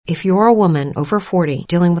If you're a woman over 40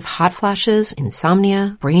 dealing with hot flashes,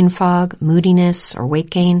 insomnia, brain fog, moodiness, or weight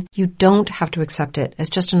gain, you don't have to accept it as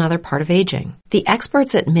just another part of aging. The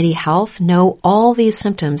experts at MIDI Health know all these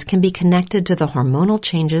symptoms can be connected to the hormonal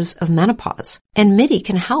changes of menopause. And MIDI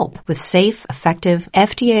can help with safe, effective,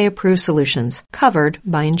 FDA-approved solutions covered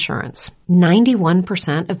by insurance.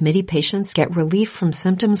 91% of MIDI patients get relief from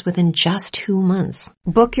symptoms within just 2 months.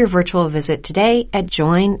 Book your virtual visit today at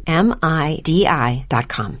joinmidi.com.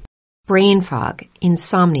 Brain fog,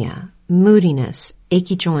 insomnia, moodiness,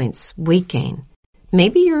 achy joints, weight gain.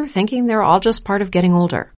 Maybe you're thinking they're all just part of getting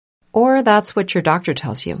older. Or that's what your doctor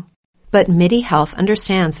tells you. But MIDI Health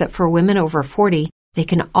understands that for women over 40, they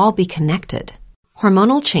can all be connected.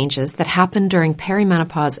 Hormonal changes that happen during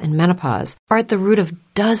perimenopause and menopause are at the root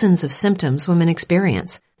of dozens of symptoms women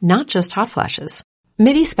experience, not just hot flashes.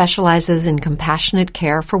 MIDI specializes in compassionate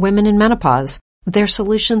care for women in menopause. Their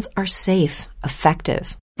solutions are safe,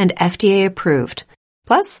 effective, and FDA approved.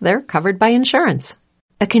 Plus, they're covered by insurance.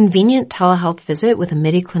 A convenient telehealth visit with a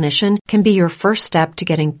MIDI clinician can be your first step to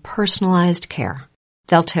getting personalized care.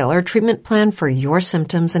 They'll tailor a treatment plan for your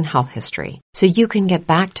symptoms and health history so you can get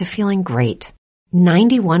back to feeling great.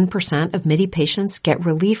 91% of MIDI patients get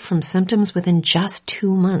relief from symptoms within just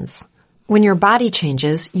 2 months. When your body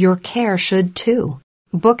changes, your care should too.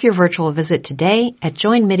 Book your virtual visit today at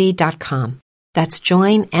joinmidi.com. That's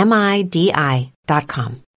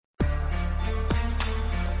joinmidi.com.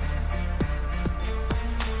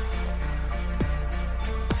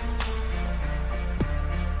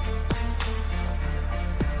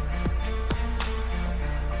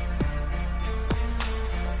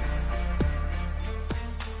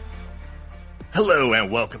 Hello and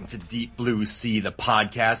welcome to Deep Blue Sea, the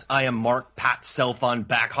podcast. I am Mark Pat Selfon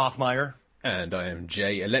Back Hoffmeyer. And I am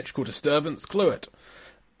Jay Electrical Disturbance Cluett.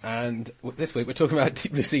 And this week we're talking about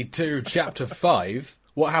Deep Blue Sea 2, Chapter 5.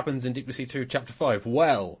 What happens in Deep Blue Sea 2, Chapter 5?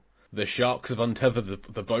 Well, the sharks have untethered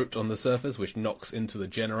the boat on the surface, which knocks into the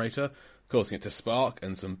generator, causing it to spark,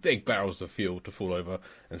 and some big barrels of fuel to fall over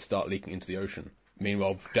and start leaking into the ocean.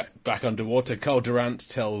 Meanwhile, back underwater, Carl Durant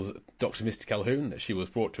tells Dr. Misty Calhoun that she was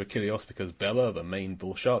brought to Achilleos because Bella, the main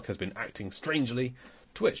bull shark, has been acting strangely,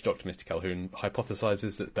 to which Dr. Misty Calhoun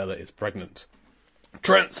hypothesizes that Bella is pregnant.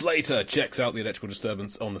 Trent Slater checks out the electrical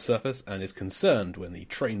disturbance on the surface and is concerned when the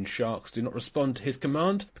trained sharks do not respond to his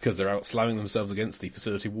command because they're out slamming themselves against the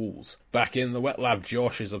facility walls. Back in the wet lab,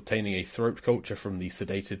 Josh is obtaining a throat culture from the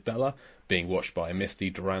sedated Bella, being watched by Misty,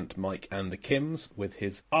 Durant, Mike and the Kims. With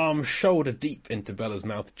his arm shoulder deep into Bella's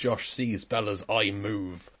mouth, Josh sees Bella's eye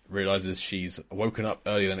move, realizes she's woken up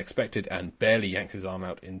earlier than expected and barely yanks his arm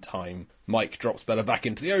out in time. Mike drops Bella back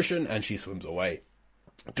into the ocean and she swims away.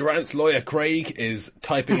 Durant's lawyer Craig is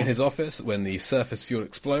typing in his office when the surface fuel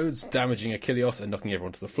explodes, damaging Achilleos and knocking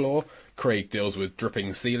everyone to the floor. Craig deals with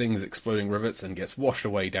dripping ceilings, exploding rivets, and gets washed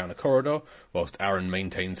away down a corridor, whilst Aaron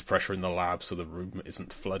maintains pressure in the lab so the room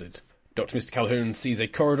isn't flooded. Dr. Mr. Calhoun sees a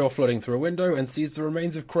corridor flooding through a window and sees the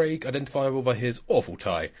remains of Craig, identifiable by his awful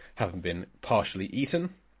tie, having been partially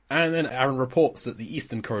eaten. And then Aaron reports that the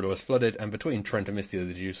eastern corridor is flooded, and between Trent and Misty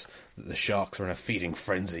they deduce that the sharks are in a feeding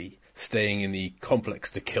frenzy, staying in the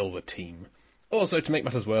complex to kill the team. Also, to make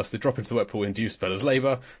matters worse, they drop into the wet pool induced Bella's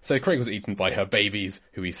labour, so Craig was eaten by her babies,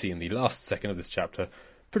 who we see in the last second of this chapter,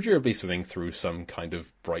 presumably swimming through some kind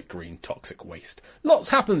of bright green toxic waste. Lots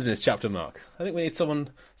happened in this chapter, Mark. I think we need someone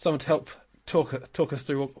to help talk us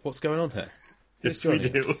through what's going on here. Yes, we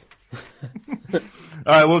do. All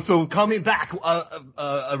right, well, so coming back,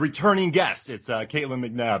 a returning guest. It's Caitlin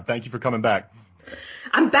McNabb. Thank you for coming back.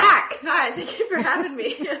 I'm back. Hi, thank you for having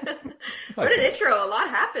me. What an intro. A lot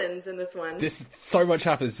happens in this one. So much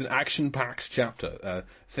happens. It's an action-packed chapter.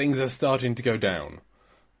 Things are starting to go down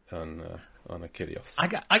on Achilleos.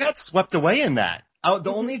 I got swept away in that.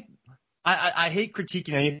 I hate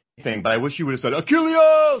critiquing anything, but I wish you would have said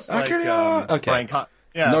Achilleos. Achilleos. Okay. Brian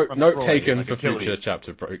Note taken like for Achilles. Future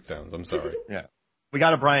chapter breakdowns. I'm sorry. Yeah, we got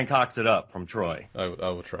to Brian Cox it up from Troy. I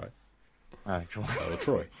will try. All right, Troy. I will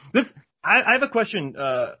try. I have a question.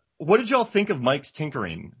 What did y'all think of Mike's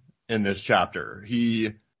tinkering in this chapter?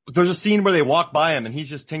 There's a scene where they walk by him and he's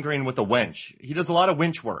just tinkering with a winch. He does a lot of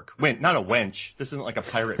winch work. Not a wench. This isn't like a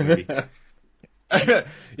pirate movie.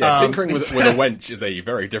 Yeah, tinkering with a wench is a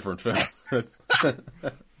very different film.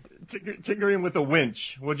 Tinkering with a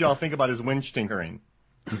winch. What did y'all think about his winch tinkering?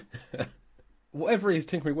 Whatever he's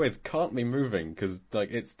tinkering with can't be moving because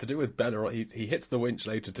it's to do with Bella. He hits the winch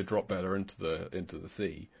later to drop Bella into the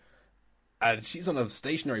sea, and she's on a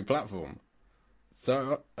stationary platform.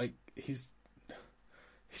 So he's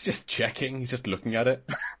just checking. He's just looking at it.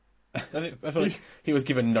 I feel like he was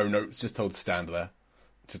given no notes, just told stand there,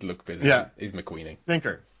 just look busy. Yeah, he's McQueening.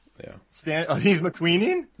 Tinker. Yeah. He's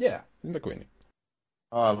McQueening? Yeah, McQueening.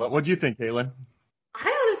 What do you think, Caitlin?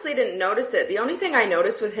 I honestly didn't notice it. The only thing I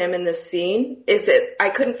noticed with him in this scene is that I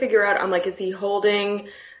couldn't figure out, I'm like, is he holding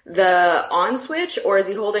the on switch or is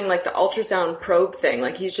he holding like the ultrasound probe thing?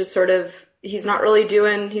 Like he's just sort of, he's not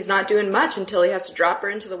doing much until he has to drop her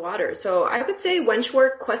into the water. So I would say wench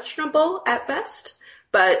work questionable at best,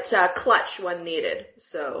 but clutch when needed.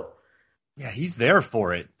 So yeah, he's there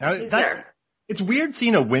for it. he's there. It's weird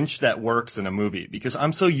seeing a winch that works in a movie because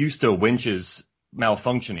I'm so used to winches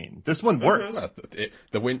malfunctioning. This one works. Well,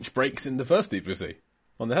 the winch breaks in the first Deep Blue Sea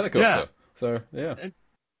on the helicopter. Yeah. So, yeah.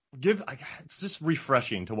 It's just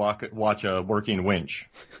refreshing to watch a working winch.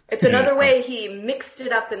 It's another way he mixed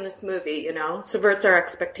it up in this movie, subverts our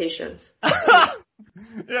expectations.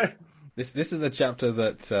 Yeah. This is a chapter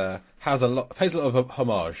that pays a lot of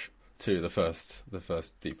homage to the first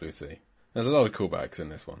Deep Blue Sea. There's a lot of callbacks in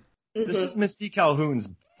this one. This is Misty Calhoun's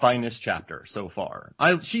finest chapter so far.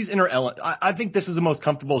 She's in her element. I think this is the most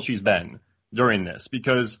comfortable she's been during this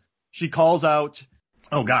because she calls out,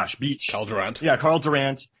 Beach. Carl Durant. Yeah, Carl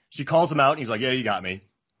Durant. She calls him out and he's like, yeah, you got me.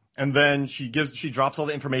 And then she drops all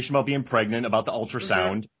the information about being pregnant, about the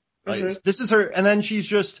ultrasound. This is her. And then she's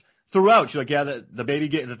just throughout. She's like, yeah,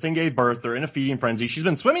 the thing gave birth. They're in a feeding frenzy. She's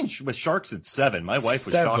been swimming with sharks at 7. My wife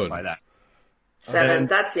was shocked by that. 7.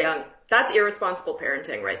 That's young. That's irresponsible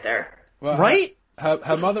parenting right there. Well, right?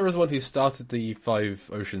 Her mother is one who started the Five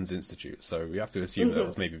Oceans Institute, so we have to assume that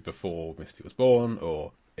was maybe before Misty was born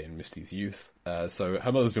or in Misty's youth. So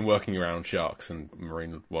her mother's been working around sharks and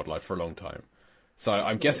marine wildlife for a long time. So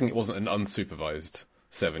I'm guessing it wasn't an unsupervised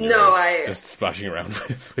 7-year-old just splashing around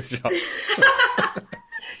with sharks.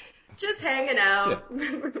 Just hanging out.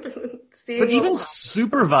 Yeah. But even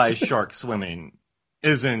supervised shark swimming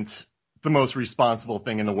isn't the most responsible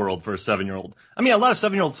thing in the world for a 7-year-old. I mean, a lot of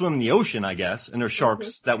 7-year-olds swim in the ocean, I guess, and there's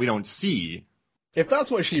sharks that we don't see. If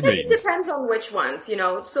that's what she means. It depends on which ones.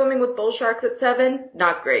 Swimming with bull sharks at 7,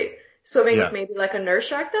 not great. Swimming with maybe like a nurse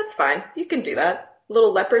shark, that's fine. You can do that.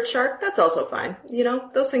 Little leopard shark, that's also fine.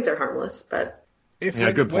 Those things are harmless, but. Good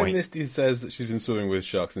point. When Misty says that she's been swimming with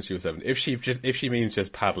sharks since she was 7, if she means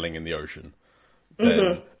just paddling in the ocean,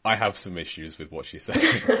 then I have some issues with what she's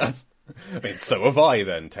saying. So have I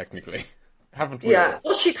then, technically. Haven't we? Yeah.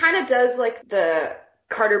 Well, she kind of does like the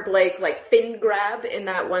Carter Blake like fin grab in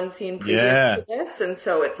that one scene previous to this, and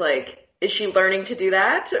so it's like, is she learning to do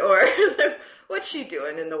that, or what's she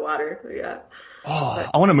doing in the water? Yeah. Oh,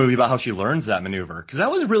 I want a movie about how she learns that maneuver because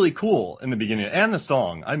that was really cool in the beginning, and the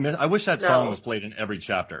song. I wish that song was played in every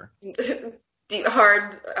chapter.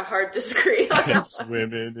 Hard disagree on that.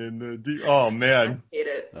 Swimming in the deep. Oh man, I hate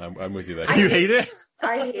it. I'm with you there. You hate it?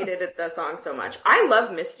 I hated the song so much. I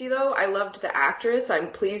love Misty though. I loved the actress.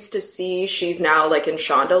 I'm pleased to see she's now like in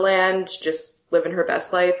Shondaland, just living her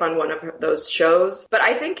best life on one of those shows. But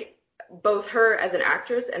I think both her as an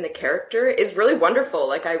actress and the character is really wonderful.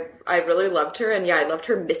 Like I really loved her, and I loved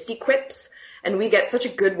her Misty quips. And we get such a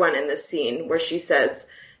good one in this scene where she says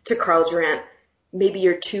to Carl Durant, "Maybe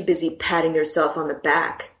you're too busy patting yourself on the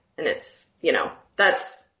back." And it's,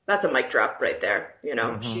 that's a mic drop right there.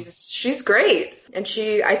 She's great. And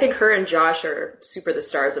I think her and Josh are super the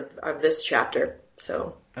stars of this chapter.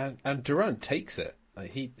 So. And Durant takes it.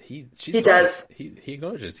 He does. He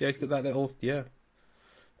acknowledges. Yeah, he's got that little,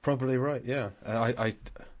 probably right. Yeah. I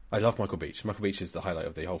love Michael Beach. Michael Beach is the highlight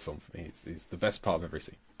of the whole film for me. He's the best part of every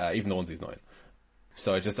scene. Even the ones he's not in.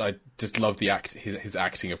 So I just love his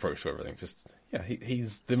acting approach to everything.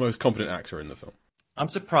 He's the most competent actor in the film. I'm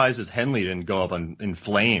surprised as Henley didn't go up in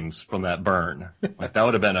flames from that burn. Like that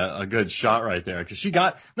would have been a good shot right there. Cause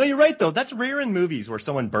no, you're right though. That's rare in movies where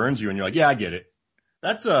someone burns you and you're like, yeah, I get it.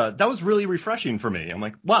 That was really refreshing for me. I'm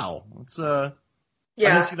like, wow, I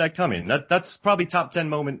didn't see that coming. That's probably top 10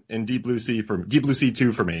 moment in Deep Blue Sea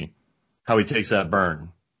 2 for me. How he takes that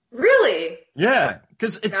burn. Really? Yeah.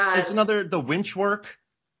 Cause it's the winch work,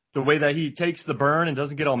 the way that he takes the burn and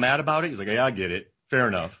doesn't get all mad about it. He's like, yeah, I get it. Fair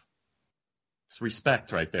enough. It's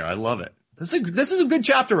respect right there. I love it. This is a good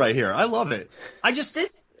chapter right here. I love it. This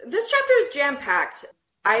chapter is jam packed.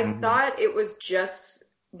 I thought it was just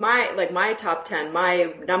my top 10.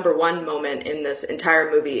 My number 1 moment in this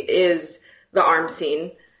entire movie is the arm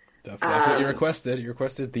scene. That's what you requested. You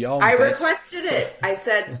requested the arm. I requested it.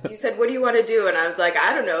 You said, what do you want to do? And I was like,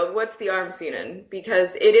 I don't know. What's the arm scene in?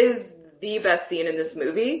 Because it is the best scene in this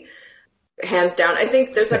movie. Hands down. I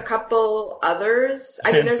think there's a couple others.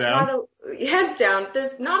 I mean, hands down,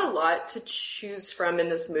 there's not a lot to choose from in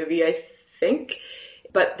this movie, I think.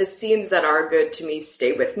 But the scenes that are good to me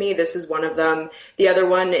stay with me. This is one of them. The other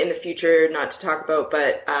one in the future, not to talk about,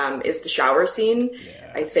 but is the shower scene.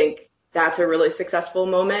 Yeah. I think that's a really successful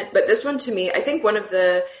moment. But this one to me, I think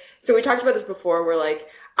so we talked about this before, where like,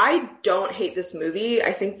 I don't hate this movie.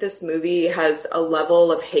 I think this movie has a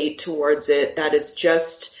level of hate towards it that is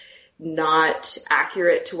just not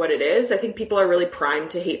accurate to what it is. I think people are really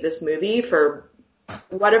primed to hate this movie for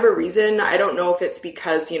whatever reason. I don't know if it's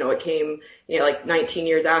because, it came, like 19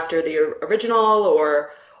 years after the original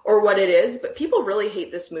or what it is, but people really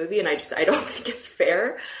hate this movie, and I don't think it's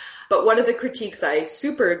fair. But one of the critiques I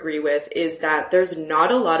super agree with is that there's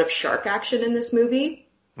not a lot of shark action in this movie.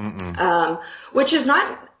 Which is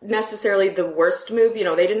not necessarily the worst move.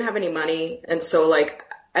 They didn't have any money. And so like,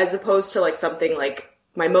 as opposed to like something like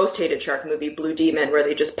my most hated shark movie, Blue Demon, where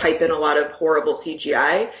they just pipe in a lot of horrible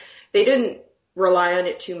CGI, they didn't rely on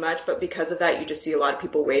it too much. But because of that, you just see a lot of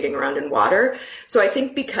people wading around in water. So I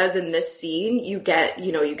think because in this scene, you get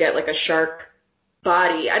like a shark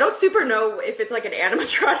body. I don't super know if it's like an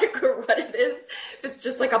animatronic or what it is, if it's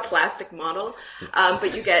just like a plastic model.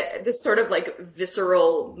 But you get this sort of like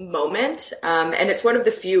visceral moment. And it's one of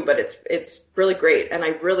the few, but it's really great. And I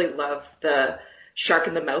really love the shark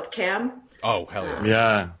in the mouth cam. Oh, hell yeah.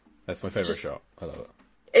 Yeah. That's my favorite shot. I love it.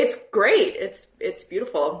 It's great. It's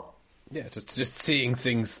beautiful. Yeah, just seeing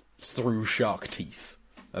things through shark teeth.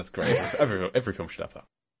 That's great. Every film should have that.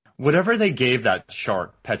 Whatever they gave that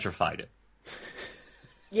shark petrified it.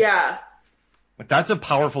 Yeah. That's a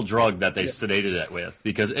powerful drug that they sedated it with,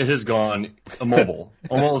 because it has gone immobile.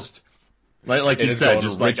 Almost, like you said,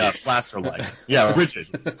 just like a plaster-like. Yeah, rigid.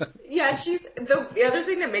 Yeah, the other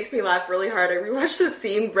thing that makes me laugh really hard, I rewatched the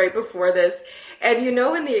scene right before this, and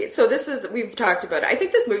we've talked about it. I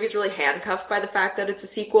think this movie's really handcuffed by the fact that it's a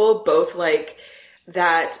sequel, both like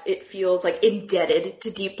that it feels like indebted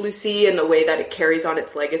to Deep Blue Sea in the way that it carries on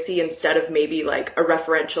its legacy, instead of maybe like a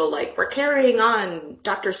referential, like we're carrying on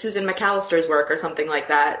Dr. Susan McAllister's work or something like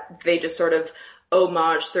that. They just sort of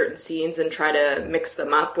homage certain scenes and try to mix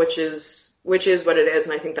them up, which is what it is.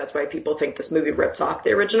 And I think that's why people think this movie rips off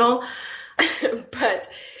the original. But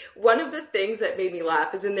one of the things that made me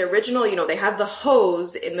laugh is in the original, they have the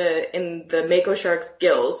hose in the Mako shark's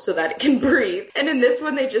gills so that it can breathe. And in this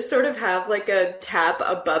one, they just sort of have like a tap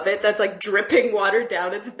above it that's like dripping water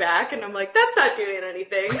down its back. And I'm like, that's not doing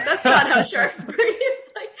anything. That's not how sharks breathe.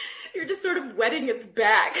 Like, you're just sort of wetting its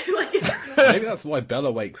back. Maybe that's why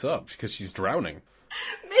Bella wakes up, because she's drowning.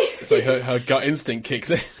 Maybe. It's like her gut instinct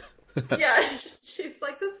kicks in. Yeah. She's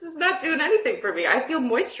like, this is not doing anything for me. I feel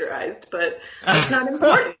moisturized, but it's not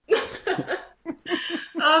important.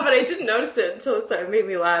 But I didn't notice it until this time. It made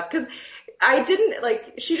me laugh. Because I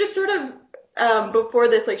didn't, she just sort of, before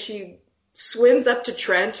this, she swims up to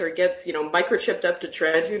Trent, or gets, microchipped up to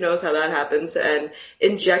Trent. Who knows how that happens, and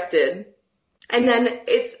injected. And then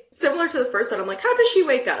it's similar to the first one. I'm like, how does she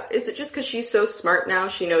wake up? Is it just because she's so smart now?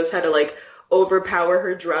 She knows how to, overpower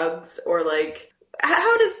her drugs, or,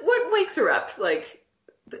 what wakes her up?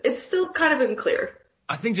 It's still kind of unclear.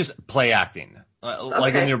 I think just play acting.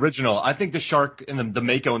 Like in the original, I think the shark in the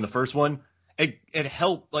Mako in the first one, it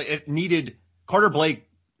helped, it needed Carter Blake.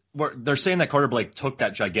 They're saying that Carter Blake took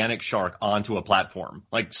that gigantic shark onto a platform,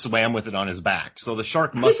 swam with it on his back. So the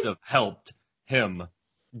shark must have helped him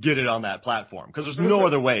get it on that platform, because there's no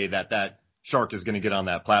other way that shark is going to get on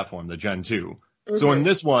that platform, the Gen 2. Mm-hmm. So in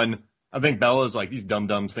this one, I think Bella's like, these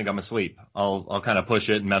dum-dums think I'm asleep. I'll kind of push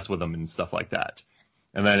it and mess with them and stuff like that.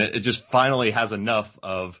 And then it just finally has enough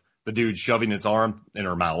of the dude shoving its arm in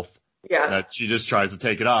her mouth that she just tries to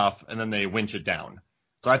take it off, and then they winch it down.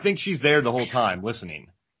 So I think she's there the whole time listening.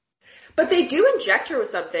 But they do inject her with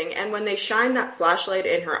something, and when they shine that flashlight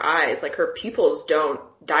in her eyes, her pupils don't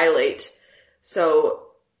dilate. So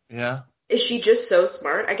yeah, is she just so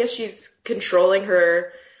smart? I guess she's controlling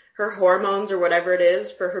her hormones or whatever it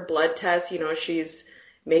is for her blood test. She's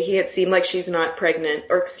making it seem like she's not pregnant,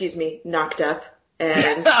 or knocked up.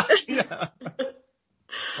 And yeah.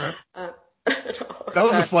 That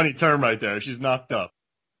was a funny term right there. She's knocked up.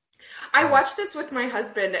 I watched this with my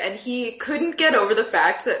husband, and he couldn't get over the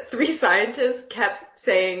fact that 3 scientists kept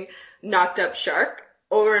saying knocked up shark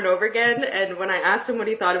over and over again. And when I asked him what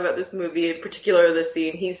he thought about this movie, in particular this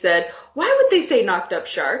scene, he said, why would they say knocked up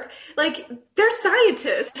shark? They're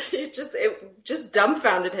scientists. It just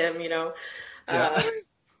dumbfounded him, Yeah.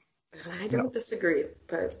 I don't disagree,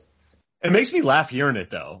 but it makes me laugh hearing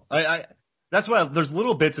it, though. That's why there's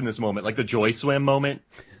little bits in this moment, like the joy swim moment,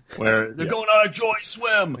 where they're going on a joy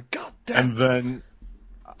swim. God damn. And then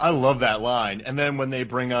I love that line. And then when they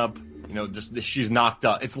bring up, just she's knocked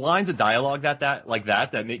up, it's lines of dialogue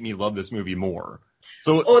that make me love this movie more.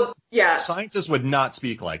 So scientists would not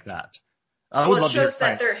speak like that. I would love it shows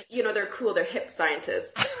that they're cool, they're hip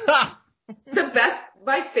scientists.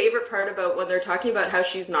 My favorite part about when they're talking about how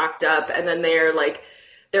she's knocked up, and then they're like,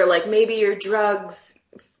 maybe your drugs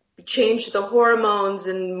changed the hormones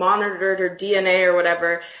and monitored her DNA or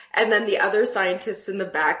whatever. And then the other scientist in the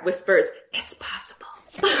back whispers, "It's possible."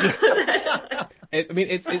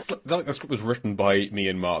 It's like the script was written by me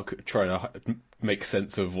and Mark trying to make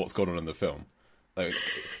sense of what's going on in the film. Like,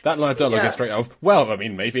 that line of dialogue is straight out of, well, I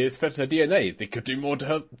mean, maybe it's fed to her DNA. They could do more to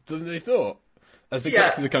her than they thought. That's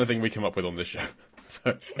exactly the kind of thing we come up with on this show.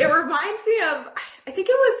 So. It reminds me of, I think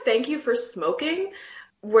it was Thank You for Smoking,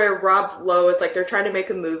 where Rob Lowe is like, they're trying to make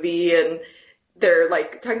a movie and they're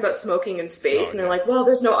like talking about smoking in space, and they're like, well,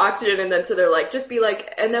 there's no oxygen, and then so they're like, just be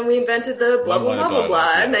like, and then we invented the blah blah blah blah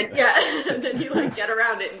blah, and then and then you like get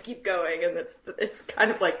around it and keep going, and it's kind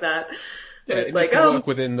of like that. Yeah, it needs to work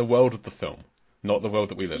within the world of the film, not the world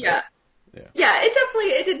that we live in. Yeah,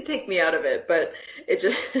 it didn't take me out of it, but it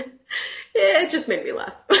just made me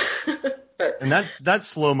laugh. And that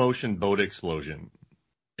slow motion boat explosion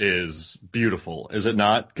is beautiful, is it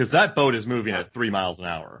not? Because that boat is moving at 3 miles an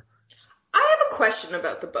hour. I have a question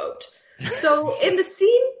about the boat. So in the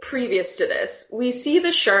scene previous to this, we see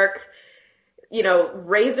the shark,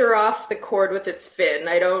 razor off the cord with its fin.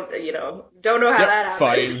 I don't know how that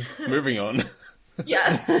happened. Fine. Moving on.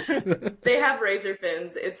 Yeah. They have razor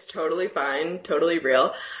fins. It's totally fine. Totally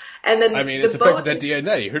real. And then it's affected their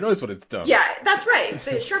DNA. Who knows what it's done? Yeah, that's right.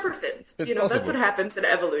 The sharper fins. That's what happens in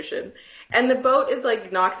evolution. And the boat is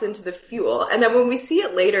like knocks into the fuel. And then when we see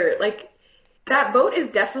it later, like that boat is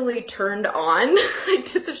definitely turned on. Like,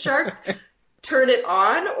 did the sharks turn it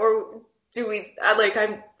on, or do we? I'm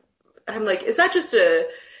like, is that just a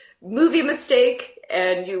movie mistake?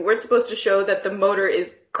 And you weren't supposed to show that the motor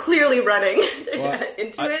is clearly running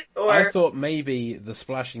into it? Or I thought maybe the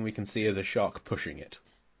splashing we can see is a shark pushing it.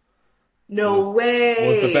 No way.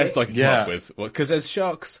 Was the best I could come up with. Because there's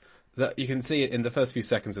sharks that you can see in the first few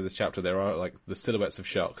seconds of this chapter. There are like the silhouettes of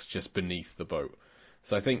sharks just beneath the boat.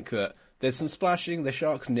 So I think that there's some splashing. The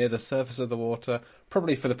sharks near the surface of the water,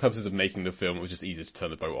 probably for the purposes of making the film. It was just easier to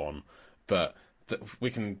turn the boat on, but we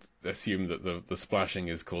can assume that the splashing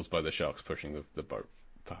is caused by the sharks pushing the boat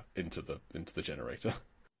into the generator.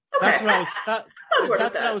 That's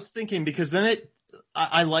what I was thinking, because then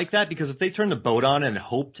I like that, because if they turned the boat on and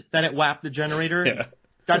hoped that it whacked the generator,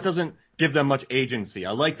 that doesn't give them much agency.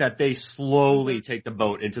 I like that they slowly take the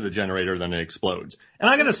boat into the generator, then it explodes. And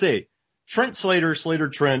I gotta say, Trent Slater,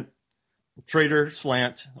 Trent, Trader,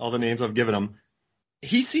 Slant, all the names I've given him,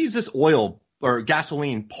 he sees this oil or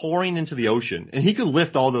gasoline pouring into the ocean, and he could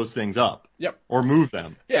lift all those things up. Yep. Or move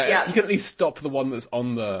them. Yeah, he can at least stop the one that's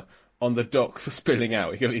on the dock for spilling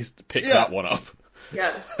out. He can at least pick that one up.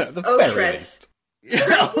 Yeah. At the very least.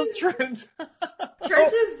 Trent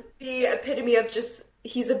is the epitome of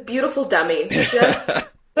he's a beautiful dummy. There's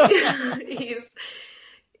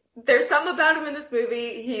something about him in this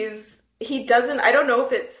movie. I don't know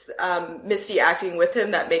if it's Misty acting with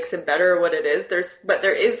him that makes him better or what it is. But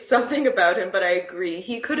there is something about him, but I agree.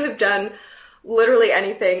 He could have done literally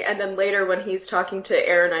anything. And then later when he's talking to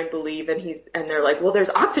Aaron, I believe, and they're like, well,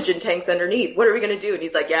 there's oxygen tanks underneath. What are we going to do? And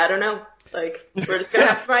he's like, yeah, I don't know. Like, we're just going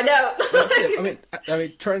to have to find out. That's it. I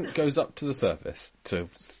mean, Trent goes up to the surface to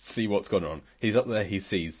see what's going on. He's up there. He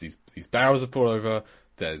sees these barrels have poured over.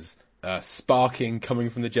 There's sparking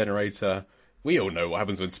coming from the generator. We all know what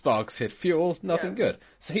happens when sparks hit fuel. Nothing good.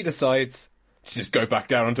 So he decides to just go back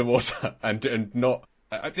down into water and not.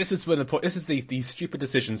 This is the stupid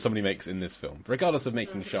decision somebody makes in this film, regardless of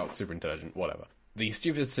making sharks super intelligent, whatever. The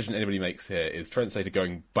stupidest decision anybody makes here is Trent Slater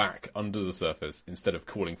going back under the surface instead of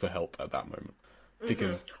calling for help at that moment.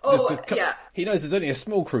 Because he knows there's only a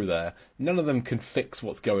small crew there. None of them can fix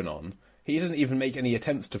what's going on. He doesn't even make any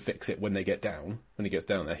attempts to fix it when he gets down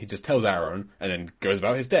there. He just tells Aaron and then goes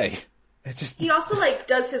about his day. He also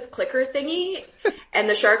does his clicker thingy, and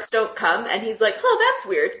the sharks don't come, and he's like, oh, that's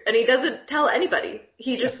weird, and he doesn't tell anybody.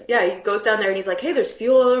 He just he goes down there and he's like, hey, there's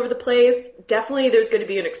fuel all over the place. Definitely there's going to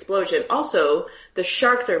be an explosion. Also, the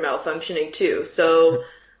sharks are malfunctioning too, so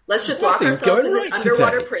let's just lock ourselves in this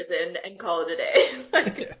underwater prison and call it a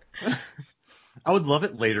day. I would love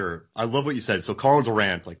it later. I love what you said. So Carl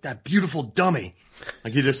Durant's like, that beautiful dummy.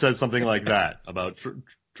 Like, he just says something like that about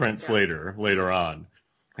Trent Slater later on.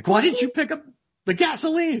 Like, why didn't you pick up the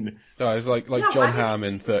gasoline? No, it's like John Hamm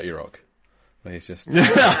in 30 Rock. He's just...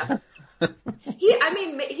 He's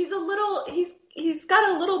got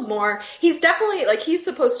a little more... He's definitely, he's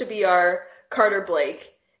supposed to be our Carter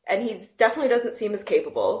Blake, and he definitely doesn't seem as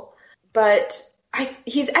capable. But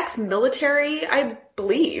he's ex-military, I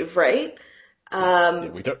believe, right? We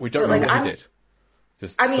don't know what he did.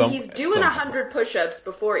 He's doing 100 push-ups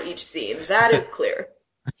before each scene. That is clear.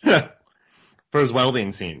 For his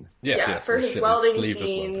welding scene. Yes, for his welding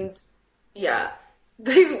scenes. Yeah.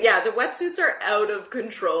 The wetsuits are out of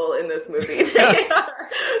control in this movie.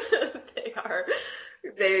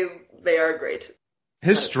 They are great.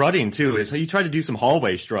 His strutting too is he tried to do some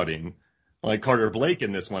hallway strutting, like Carter Blake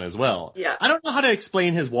in this one as well. Yeah. I don't know how to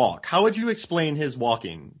explain his walk. How would you explain his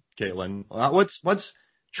walking, Caitlin? What's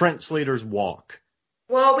Trent Slater's walk?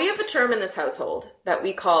 Well, we have a term in this household that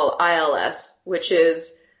we call ILS, which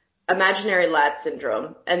is imaginary lat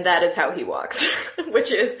syndrome, and that is how he walks,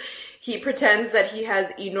 which is he pretends that he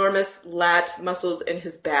has enormous lat muscles in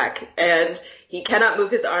his back, and he cannot move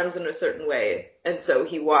his arms in a certain way, and so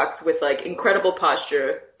he walks with like incredible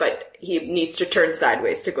posture, but he needs to turn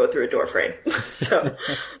sideways to go through a door frame. So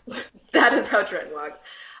that is how Trent walks.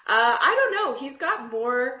 I don't know.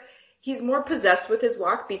 He's more possessed with his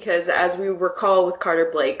walk because, as we recall with Carter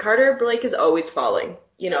Blake is always falling.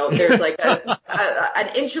 You know, there's like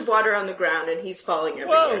an inch of water on the ground and he's falling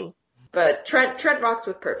everywhere. Whoa. But Trent walks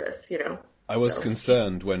with purpose, you know. I was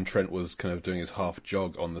concerned when Trent was kind of doing his half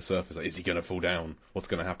jog on the surface. Like, is he going to fall down? What's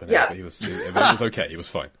going to happen here? Yeah. But it was okay. He was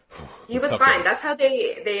fine. He was fine. That's how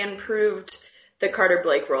they improved the Carter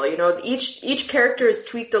Blake role. You know, each character is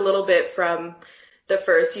tweaked a little bit from the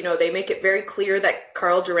first. You know, they make it very clear that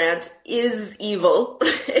Carl Durant is evil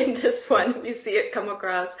in this one. We see it come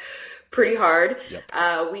across pretty hard.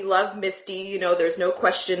 Yep. We love Misty. You know, there's no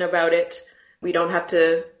question about it. We don't have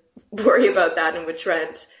to worry about that. And with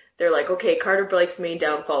Trent, they're like, okay, Carter Blake's main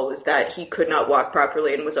downfall was that he could not walk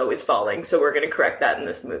properly and was always falling. So we're going to correct that in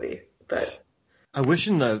this movie. But I wish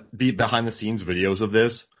in the behind the scenes videos of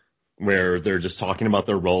this, where they're just talking about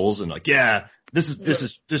their roles and like, yeah, this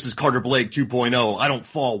is Carter Blake 2.0. I don't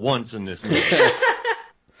fall once in this movie.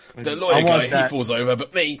 The lawyer guy, he falls over,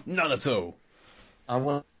 but me, none at all. I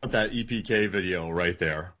want that EPK video right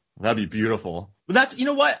there. That'd be beautiful. But that's, you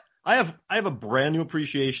know what? I have a brand new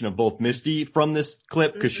appreciation of both Misty from this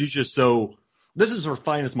clip because she's just so. This is her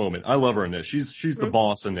finest moment. I love her in this. She's the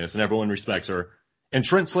boss in this, and everyone respects her. And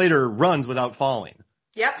Trent Slater runs without falling.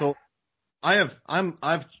 Yep. So I've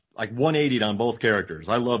like 180'd on both characters.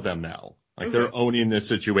 I love them now. Like they're owning this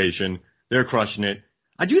situation. They're crushing it.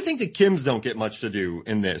 I do think the Kims don't get much to do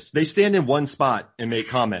in this. They stand in one spot and make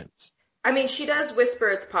comments. I mean, she does whisper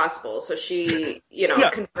it's possible, so she,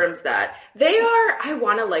 confirms that. I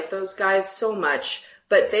want to like those guys so much,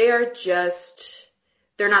 but they're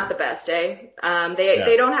not the best, eh?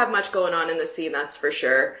 They don't have much going on in the scene, that's for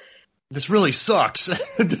sure. This really sucks.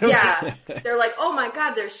 Yeah. They're like, oh my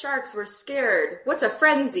God, there's sharks, we're scared. What's a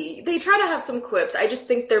frenzy? They try to have some quips. I just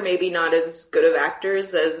think they're maybe not as good of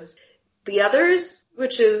actors as the others,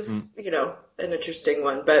 which is, an interesting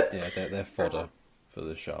one, but. Yeah, they're fodder for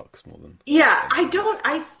the sharks more than. Yeah, I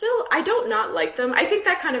don't not like them. I think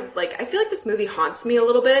that kind of I feel like this movie haunts me a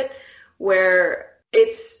little bit, where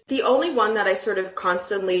it's the only one that I sort of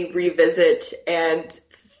constantly revisit and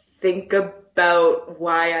think about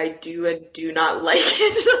why I do and do not like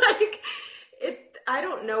it. I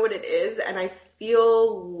don't know what it is, and I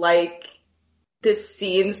feel like this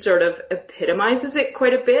scene sort of epitomizes it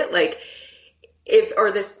quite a bit.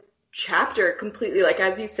 This chapter completely,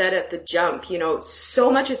 as you said at the jump, so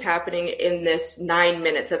much is happening in this 9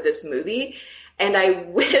 minutes of this movie, and I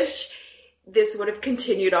wish this would have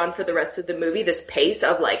continued on for the rest of the movie, this pace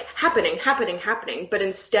of happening, but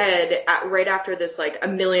instead, right after this, a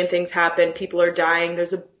million things happen, people are dying,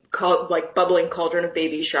 there's a bubbling cauldron of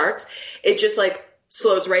baby sharks, it just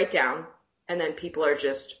slows right down, and then people are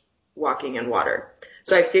just walking in water.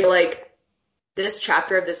 So I feel like this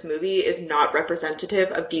chapter of this movie is not representative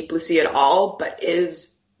of Deep Blue Sea at all, but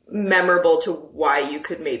is memorable to why you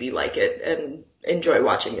could maybe like it and enjoy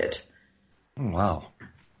watching it. Oh, wow.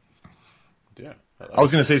 Yeah. I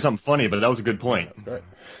was going to say something funny, but that was a good point. That's great.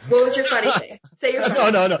 What was your funny thing? Say your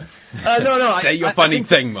funny No. Say your funny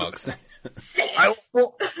thing, Max. Say it.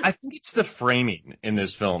 I think it's the framing in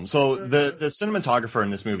this film. So the cinematographer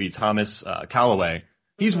in this movie, Thomas Calloway,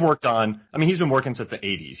 he's been working since the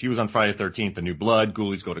 80s. He was on Friday the 13th, The New Blood,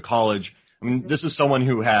 Ghoulies Go to College. I mean, this is someone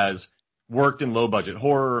who has worked in low-budget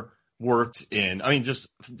horror, there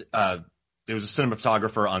was a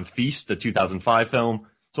cinematographer on Feast, the 2005 film.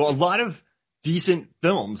 So a lot of decent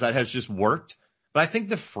films that has just worked. But I think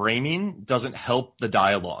the framing doesn't help the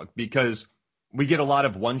dialogue because we get a lot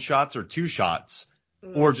of one shots or two shots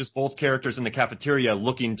or just both characters in the cafeteria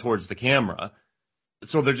looking towards the camera.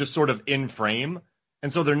 So they're just sort of in frame.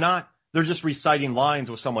 And so they're just reciting lines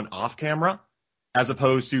with someone off camera as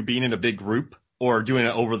opposed to being in a big group or doing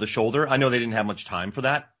it over the shoulder. I know they didn't have much time for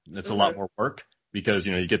that. It's a lot more work because,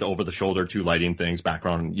 you get the over the shoulder, two lighting things,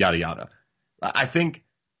 background, yada, yada. I think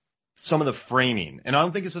some of the framing. And I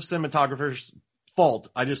don't think it's a cinematographer's fault.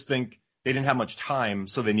 I just think they didn't have much time,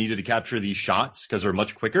 so they needed to capture these shots because they're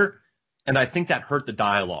much quicker. And I think that hurt the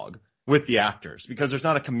dialogue with the actors because there's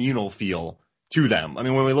not a communal feel to them. I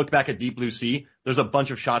mean, when we look back at Deep Blue Sea, there's a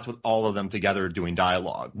bunch of shots with all of them together doing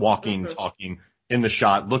dialogue, walking, talking in the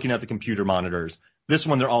shot, looking at the computer monitors. This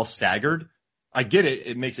one, they're all staggered. I get it.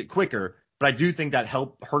 It makes it quicker, but I do think that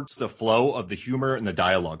hurts the flow of the humor and the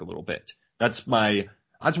dialogue a little bit. That's one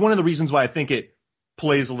of the reasons why I think it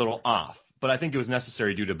plays a little off, but I think it was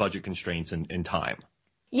necessary due to budget constraints and time.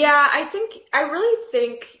 Yeah, I really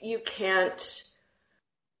think you can't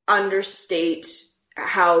understate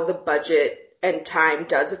how the budget and time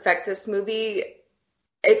does affect this movie.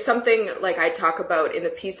 It's something like I talk about in the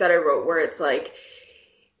piece that I wrote where it's like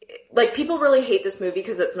people really hate this movie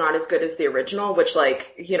because it's not as good as the original, which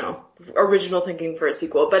original thinking for a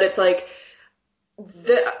sequel, but it's like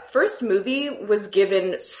the first movie was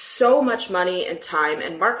given so much money and time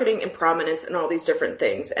and marketing and prominence and all these different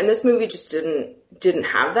things. And this movie just didn't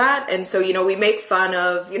have that. And so, we make fun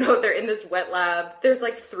of, they're in this wet lab. There's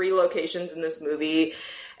like 3 locations in this movie.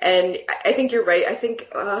 And I think you're right. I think,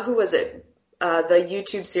 who was it? The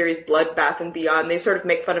YouTube series Blood, Bath and Beyond. They sort of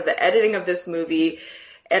make fun of the editing of this movie.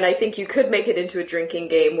 And I think you could make it into a drinking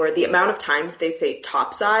game where the amount of times they say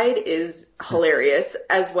topside is hilarious,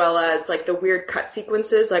 as well as like the weird cut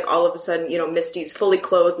sequences, like all of a sudden, Misty's fully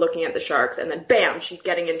clothed looking at the sharks and then bam, she's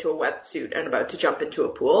getting into a wetsuit and about to jump into a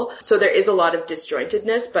pool. So there is a lot of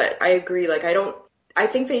disjointedness, but I agree. I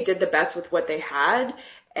think they did the best with what they had.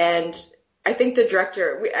 And I think the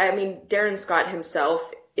director, Darren Scott himself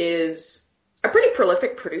is a pretty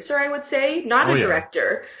prolific producer, I would say, not a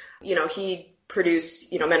director. He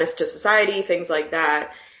produced, Menace to Society, things like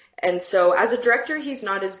that. And so as a director, he's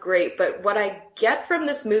not as great. But what I get from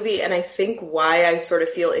this movie, and I think why I sort of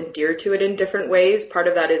feel endeared to it in different ways, part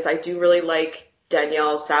of that is I do really like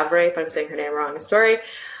Danielle Savre, if I'm saying her name wrong, I'm sorry.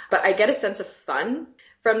 But I get a sense of fun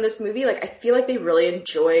from this movie. I feel like they really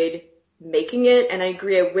enjoyed making it. And I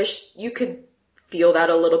agree, I wish you could feel that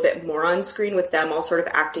a little bit more on screen with them all sort of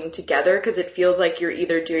acting together, because it feels like you're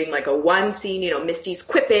either doing like a one scene, Misty's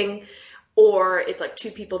quipping, or it's like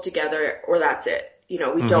 2 people together, or that's it. We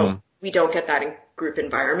don't get that in group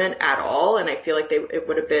environment at all. And I feel like it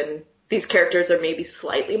would have been, these characters are maybe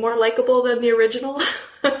slightly more likable than the original.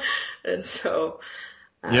 And so,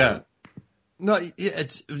 yeah, no,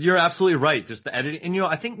 you're absolutely right. Just the editing, and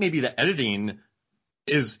I think maybe the editing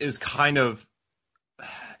is kind of,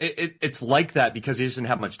 it's like that because they just didn't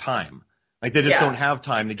have much time. Like they just don't have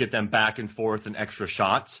time to get them back and forth and extra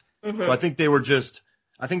shots. So I think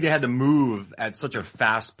they had to move at such a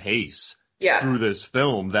fast pace through this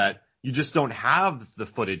film that you just don't have the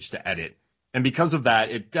footage to edit. And because of that,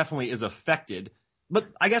 it definitely is affected. But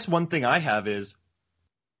I guess one thing I have is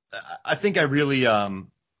I think I really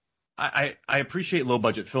I appreciate low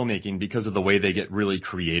budget filmmaking because of the way they get really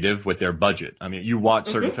creative with their budget. I mean, you watch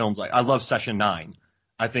certain films like I love Session 9.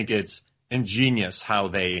 I think it's ingenious how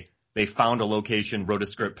they found a location, wrote a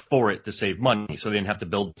script for it to save money, so they didn't have to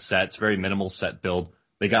build sets, very minimal set build.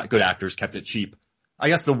 They got good actors, kept it cheap. I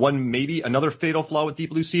guess another fatal flaw with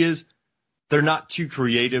Deep Blue Sea is they're not too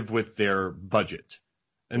creative with their budget.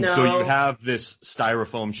 And so you have this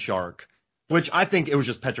styrofoam shark, which I think it was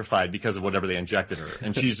just petrified because of whatever they injected her.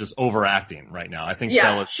 And she's just overacting right now. I think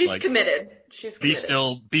Bella's she's committed. She's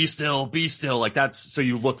committed. Be still. Like that's, so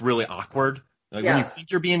you look really awkward. Like when you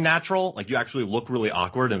think you're being natural, like you actually look really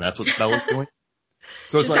awkward, and that's what Bella's doing.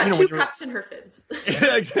 So she's it's like, got 2 cups in her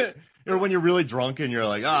fins. Or when you're really drunk and you're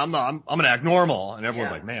like, I'm gonna act normal, and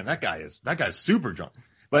everyone's like, man, that guy's super drunk.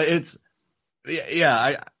 But it's,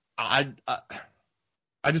 I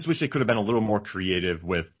just wish they could have been a little more creative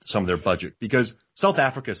with some of their budget, because South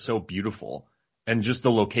Africa is so beautiful, and just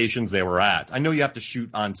the locations they were at. I know you have to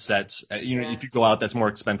shoot on sets. If you go out, that's more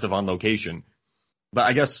expensive on location. But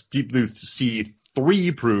I guess Deep Blue Sea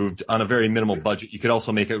 3 proved on a very minimal budget, you could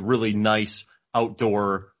also make a really nice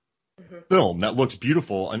outdoor film that looks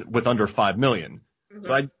beautiful and with under $5 million.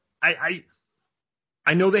 So I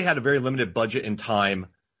know they had a very limited budget and time,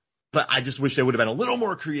 but I just wish they would have been a little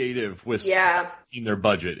more creative with in their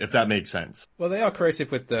budget, if that makes sense. Well, they are creative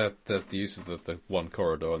with the use of the one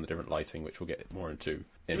corridor and the different lighting, which we'll get more into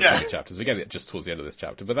in the chapters. We get it just towards the end of this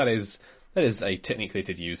chapter, but that is a technique they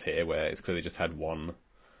did use here, where it's clearly just had one.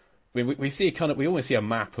 I mean, we almost see a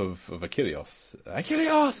map of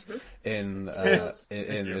Achilleos in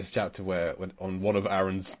this chapter, where on one of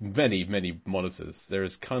Aaron's many monitors there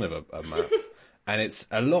is kind of a map, and it's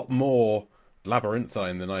a lot more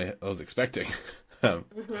labyrinthine than I was expecting. I'm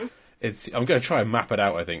going to try and map it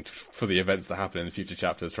out, I think, for the events that happen in the future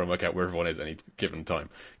chapters, try and work out where everyone is at any given time.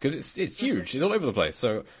 Because it's huge. It's all over the place.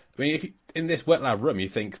 So, I mean, in this wet lab room, you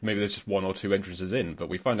think maybe there's just 1 or 2 entrances in, but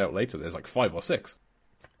we find out later there's like 5 or 6.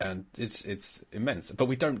 And it's immense. But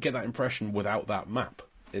we don't get that impression without that map.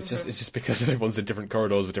 It's just because everyone's in different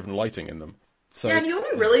corridors with different lighting in them. So yeah, and you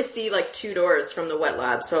only really see like 2 doors from the wet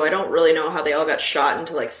lab, so I don't really know how they all got shot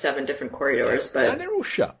into like 7 different corridors. But and they're all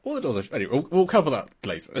shut. All the doors are. Anyway, we'll cover that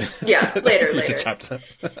later. Yeah, later. Chapter.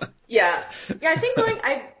 Yeah. I think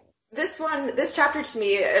this chapter to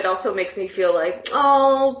me, it also makes me feel like,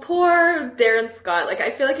 oh, poor Darren Scott. Like,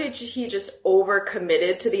 I feel like he just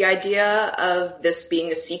overcommitted to the idea of this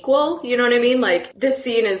being a sequel. You know what I mean? Like, this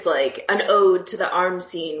scene is like an ode to the arm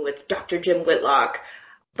scene with Dr. Jim Whitlock.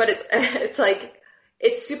 But it's like,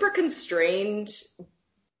 it's super constrained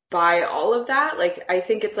by all of that. Like, I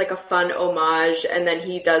think it's like a fun homage, and then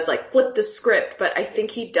he does like flip the script, but I think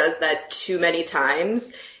he does that too many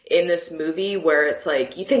times in this movie where it's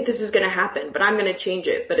like, you think this is going to happen, but I'm going to change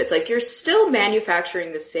it. But it's like, you're still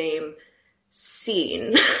manufacturing the same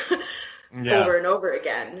scene over and over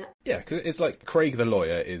again. Yeah, because it's like Craig the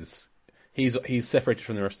lawyer he's separated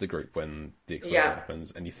from the rest of the group when the explosion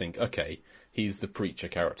happens, and you think, okay, he's the preacher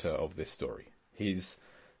character of this story. He's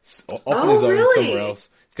off on his own somewhere else.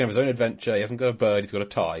 He's going to have his own adventure. He hasn't got a bird. He's got a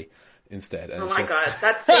tie instead. And God,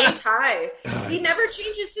 that same tie. He never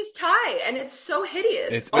changes his tie, and it's so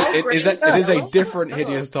hideous. It is a different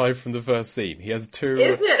hideous tie from the first scene. He has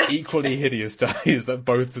 2 equally hideous ties that are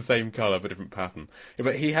both the same colour but different pattern.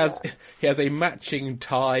 But he has a matching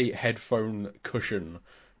tie headphone cushion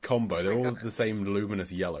combo. They're all the same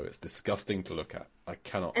luminous yellow. It's disgusting to look at. I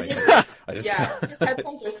cannot make it. His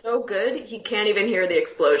headphones are so good, he can't even hear the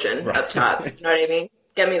explosion up top. You know what I mean?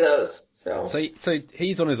 Get me those. So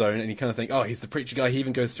he's on his own, and you kind of think, oh, he's the preacher guy. He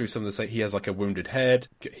even goes through some of the he has like a wounded head.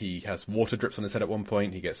 He has water drips on his head at one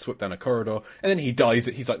point. He gets swept down a corridor, and then he dies.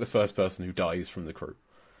 He's like the first person who dies from the crew.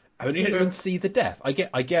 I mean, you don't even see the death. I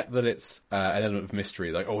get that it's an element of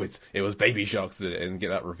mystery, like, oh, it was baby sharks that did it, and get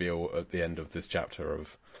that reveal at the end of this chapter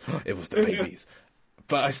of it was the babies.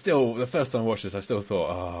 But the first time I watched this, I still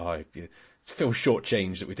thought, I feel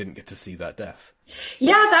shortchanged that we didn't get to see that death.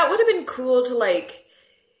 Yeah, that would have been cool to like.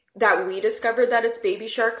 That we discovered that it's baby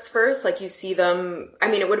sharks first. Like, you see them. I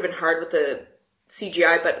mean, it would have been hard with the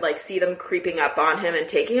CGI, but like, see them creeping up on him and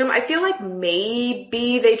taking him. I feel like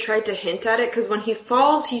maybe they tried to hint at it, because when he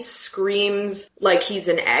falls, he screams like he's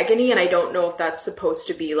in agony, and I don't know if that's supposed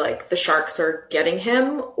to be like the sharks are getting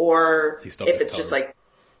him, or if it's just like,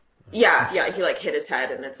 he like hit his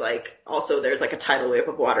head, and it's like, also there's like a tidal wave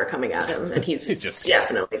of water coming at him, and he's just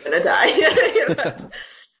definitely gonna die.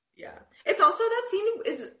 Yeah. It's also, that scene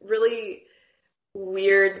is really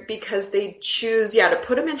weird because they choose, to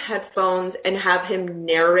put him in headphones and have him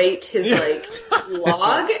narrate his, like,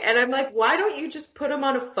 log. And I'm like, why don't you just put him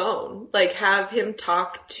on a phone? Like, have him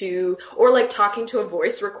talking to a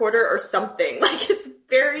voice recorder or something. Like, it's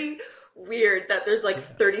very weird that there's, like,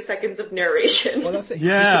 30 seconds of narration. Well, that's it.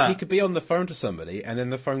 Yeah. He could be on the phone to somebody, and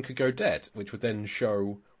then the phone could go dead, which would then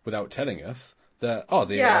show, without telling us, that,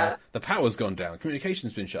 the power's gone down,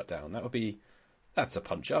 communication's been shut down. That's a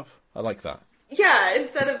punch up. I like that. Yeah,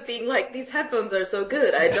 instead of being like, these headphones are so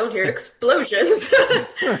good, I don't hear explosions.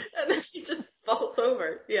 And then he just falls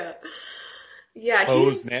over. Yeah. Yeah.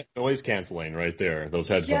 Noise canceling right there, those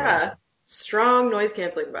headphones. Yeah. Strong noise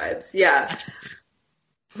canceling vibes. Yeah.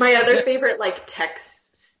 My other favorite, like,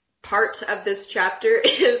 text part of this chapter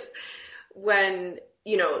is when,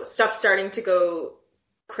 stuff's starting to go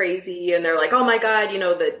crazy, and they're like, oh my god,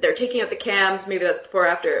 they're taking out the cams, maybe that's before or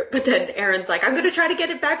after, but then Aaron's like, I'm gonna try to get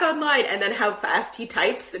it back online, and then how fast he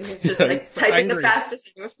types, and he's just like typing the fastest.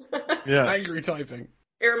 Angry typing.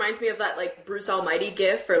 It reminds me of that like Bruce Almighty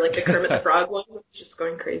gif, or like the Kermit the Frog one, just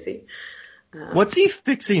going crazy. What's he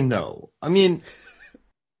fixing though? I mean,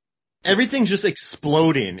 everything's just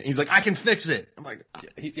exploding. He's like, I can fix it. I'm like,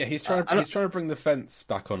 he's trying to bring the fence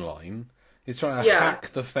back online. He's trying to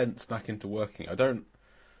hack the fence back into working.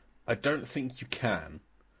 I don't think you can,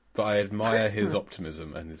 but I admire his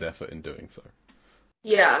optimism and his effort in doing so.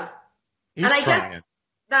 Yeah. And I guess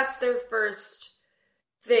that's their first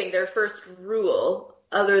thing, their first rule,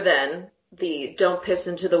 other than the don't piss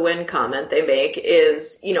into the wind comment they make,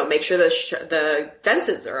 is, make sure the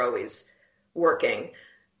fences are always working.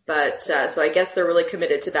 But, so I guess they're really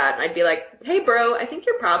committed to that. And I'd be like, hey bro, I think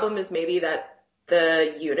your problem is maybe that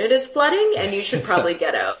the unit is flooding and you should probably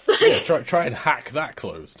get out. Try and hack that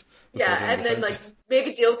closed. Yeah, and then like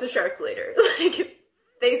maybe deal with the sharks later. Like,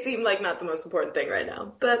 they seem like not the most important thing right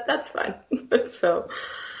now, but that's fine. So,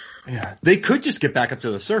 Yeah, they could just get back up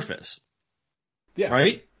to the surface. Yeah.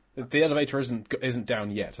 Right? The elevator isn't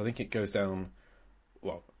down yet. I think it goes down.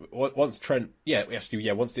 Well, once Trent, once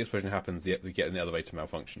the explosion happens, we get an elevator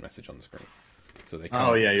malfunction message on the screen. So they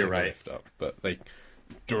can't you're right. Lift up, but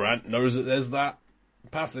Durant knows that there's that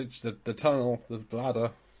passage, the tunnel, the ladder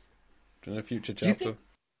in a future chapter.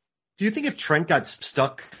 Do you think if Trent got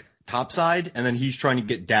stuck topside and then he's trying to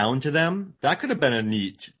get down to them, that could have been a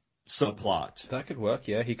neat subplot? That could work.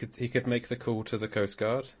 Yeah, he could make the call to the Coast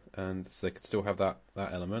Guard, and so they could still have that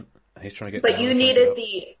element. He's trying to get. But down you needed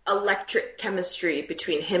the electric chemistry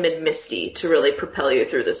between him and Misty to really propel you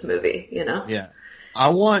through this movie, you know? Yeah. I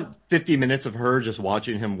want 50 minutes of her just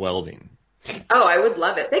watching him welding. Oh, I would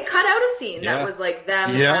love it. They cut out a scene that was like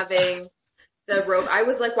them having the rope. I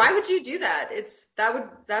was like, why would you do that?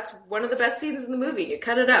 That's one of the best scenes in the movie. You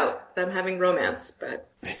cut it out, them having romance, but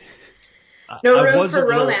no room for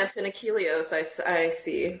romance in Achilleos, I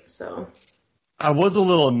see, so. I was a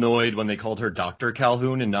little annoyed when they called her Dr.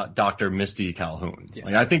 Calhoun and not Dr. Misty Calhoun. Yeah.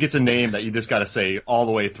 Like, I think it's a name that you just got to say all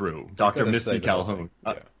the way through. Dr. Misty Calhoun.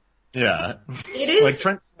 Yeah. It is. Like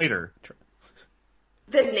Trent Slater.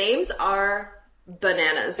 The names are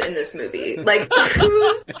bananas in this movie. Like,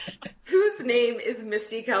 whose name is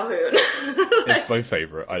Misty Calhoun? It's my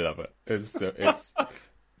favorite. I love it.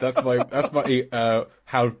 That's my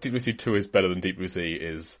how Deep Blue Sea 2 is better than Deep Blue Sea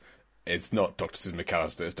is. It's not Dr. Susan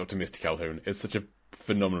McAllister, it's Dr. Misty Calhoun. It's such a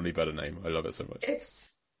phenomenally better name. I love it so much.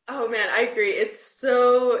 Oh man, I agree. It's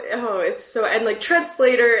so, and like Trent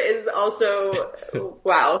Slater is also,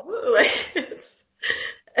 wow. Like,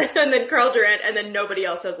 and then Carl Durant, and then nobody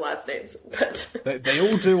else has last names. But they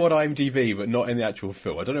all do on IMDb, but not in the actual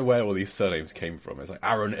film. I don't know where all these surnames came from. It's like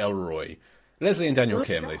Aaron Elroy, Leslie and Daniel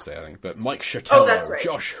Kim, they say, I think, but Mike Chatello, that's right.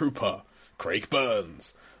 Josh Hooper, Craig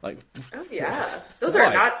Burns. Like, oh yeah, those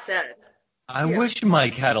are not said. I wish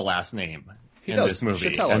Mike had a last name this movie,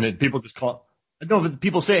 Chatello. and then people just call. No, but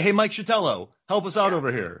people say, "Hey, Mike Chatello, help us out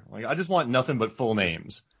over here." Like, I just want nothing but full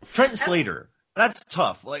names. Trent Slater, that's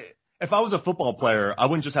tough. Like, if I was a football player, I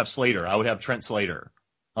wouldn't just have Slater. I would have Trent Slater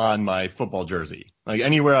on my football jersey. Like,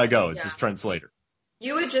 anywhere I go, it's just Trent Slater.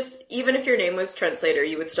 You would just, even if your name was Trent Slater,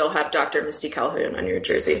 you would still have Dr. Misty Calhoun on your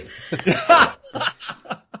jersey.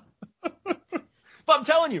 But I'm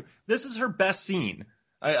telling you, this is her best scene.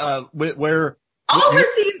 Where all her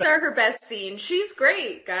scenes are her best scene. She's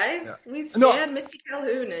great, guys. Yeah. We stand Misty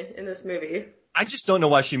Calhoun in this movie. I just don't know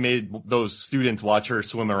why she made those students watch her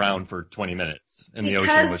swim around for 20 minutes in the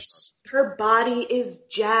ocean. Because her body is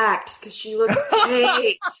jacked. Because she looks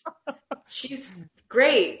great. She's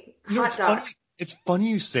great. Hot dog. It's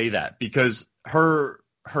funny you say that because her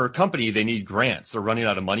company, they need grants. They're running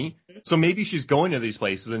out of money. So maybe she's going to these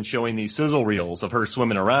places and showing these sizzle reels of her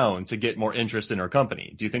swimming around to get more interest in her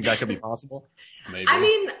company. Do you think that could be possible? Maybe. I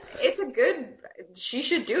mean, she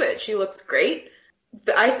should do it. She looks great.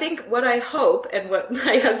 I think what I hope and what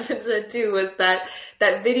my husband said too was that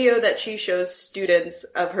video that she shows students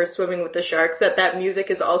of her swimming with the sharks, that music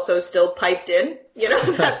is also still piped in. You know,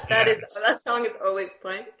 that song is always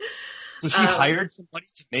playing. So she hired somebody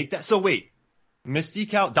to make that. So wait.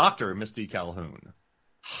 Dr. Misty Calhoun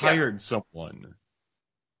hired someone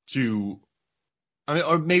to, I mean,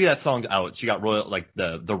 or maybe that song's out. She got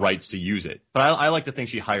the rights to use it. But I like to think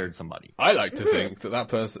she hired somebody. I like to think that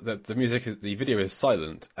person, that the video is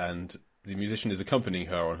silent and the musician is accompanying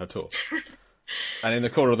her on her tour. And in the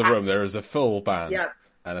corner of the room there is a full band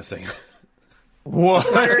and a singer. What?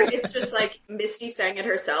 Or it's just like Misty sang it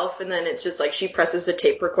herself and then it's just like she presses a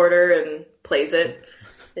tape recorder and plays it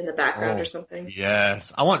in the background or something.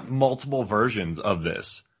 Yes. I want multiple versions of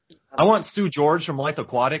this. I want Sue George from Life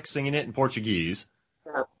Aquatic singing it in Portuguese.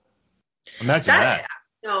 Yeah. Imagine that.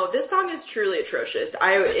 No, this song is truly atrocious.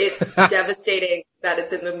 It's devastating that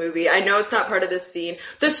it's in the movie. I know it's not part of this scene.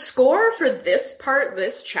 The score for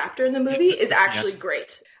this chapter in the movie is actually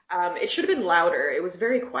great. It should have been louder. It was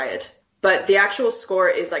very quiet. But the actual score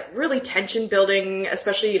is like really tension building,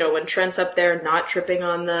 especially, when Trent's up there not tripping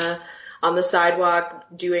on the sidewalk,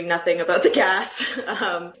 doing nothing about the gas.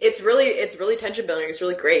 It's really tension building. It's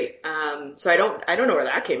really great. So I don't know where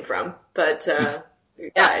that came from, but, but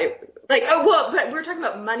we're talking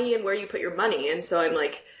about money and where you put your money. And so I'm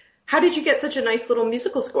like, how did you get such a nice little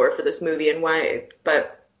musical score for this movie and why?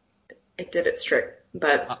 But it did its trick,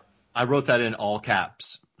 but I wrote that in all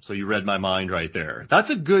caps. So you read my mind right there.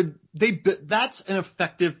 That's that's an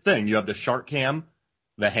effective thing. You have the shark cam,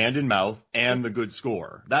 the hand in mouth, and the good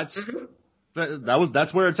score. That's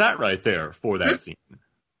where it's at right there for that scene.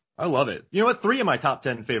 I love it. You know what? 3 of my top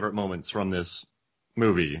 10 favorite moments from this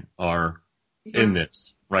movie are in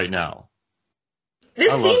this right now.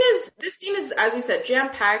 This This scene is, as you said,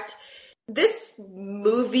 jam-packed. This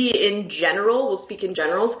movie in general, we'll speak in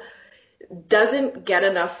generals, doesn't get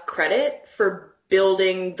enough credit for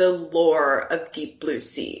building the lore of Deep Blue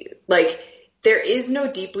Sea. Like, there is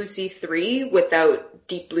no Deep Blue Sea 3 without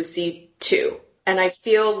Deep Blue Sea 2. And I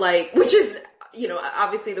feel like, which is, you know,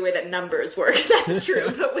 obviously the way that numbers work, that's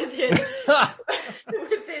true, but within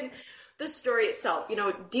the story itself, you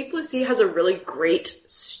know, Deep Blue Sea has a really great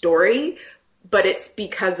story, but it's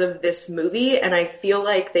because of this movie, and I feel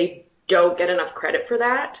like they don't get enough credit for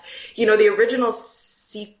that. You know, the original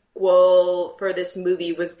sequel for this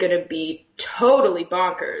movie was going to be totally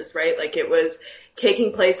bonkers, right? Like, it was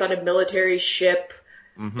taking place on a military ship.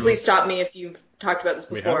 Mm-hmm. Please stop me if you've talked about this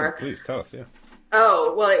before. We haven't. Please tell us, yeah.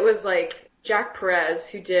 Oh, well, it was like Jack Perez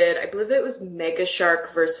who did, I believe it was Mega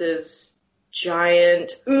Shark versus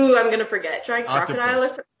Giant, I'm going to forget, Giant Crocodile,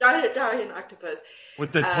 Giant Octopus.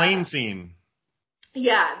 With the plane scene.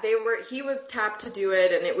 Yeah, he was tapped to do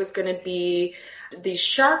it, and it was going to be these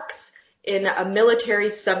sharks in a military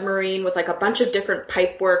submarine with like a bunch of different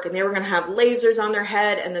pipe work, and they were going to have lasers on their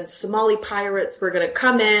head, and then Somali pirates were going to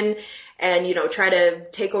come in and, you know, try to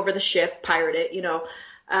take over the ship, pirate it, you know,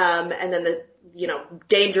 and then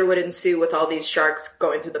danger would ensue with all these sharks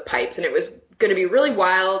going through the pipes, and it was going to be really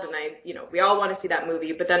wild, and we all want to see that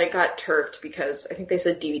movie, but then it got turfed because I think they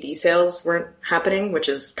said DVD sales weren't happening, which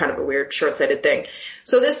is kind of a weird, short-sighted thing.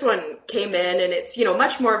 So this one came in, and it's, you know,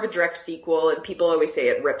 much more of a direct sequel, and people always say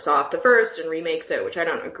it rips off the first and remakes it, which I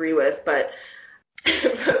don't agree with, but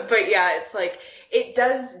yeah, it's like, it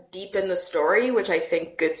does deepen the story, which I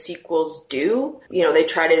think good sequels do. You know, they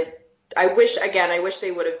try to, I wish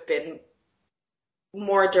they would have been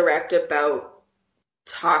more direct about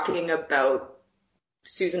talking about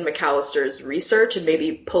Susan McAllister's research and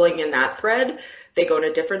maybe pulling in that thread. They go in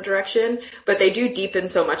a different direction, but they do deepen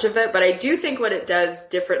so much of it. But I do think what it does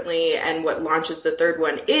differently and what launches the third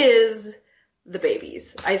one is the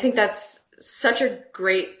babies. I think that's such a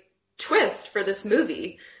great twist for this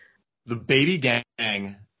movie. The baby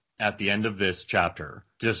gang at the end of this chapter,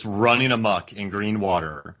 just running amok in green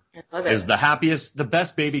water, is the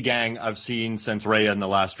best baby gang I've seen since Raya and the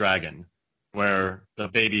Last Dragon, where the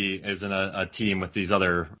baby is in a team with these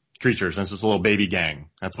other creatures, and it's just a little baby gang.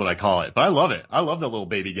 That's what I call it. But I love it. I love the little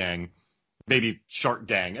baby gang, baby shark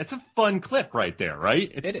gang. It's a fun clip right there,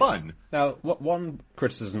 right? It's fun. Now, one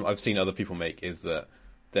criticism I've seen other people make is that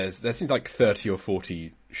there seems like 30 or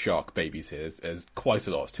 40 shark babies here. There's quite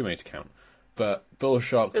a lot. It's too many to count. But bull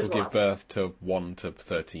sharks will give birth to 1 to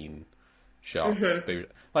 13 sharks. Mm-hmm.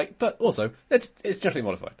 But also, it's genetically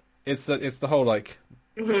modified. It's the whole, like,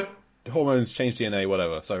 hormones change DNA,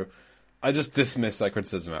 whatever. So I just dismiss that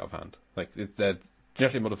criticism out of hand. Like, they're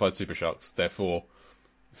genetically modified super sharks, therefore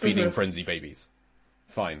feeding frenzy babies.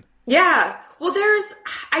 Fine. Yeah. Well,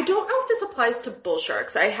 I don't know if this applies to bull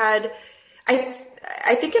sharks. I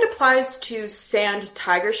think it applies to sand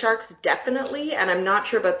tiger sharks, definitely, and I'm not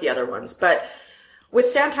sure about the other ones. But with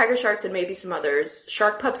sand tiger sharks and maybe some others,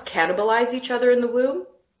 shark pups cannibalize each other in the womb.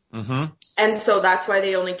 Mm-hmm. And so that's why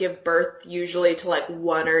they only give birth usually to like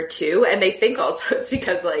 1 or 2. And they think also it's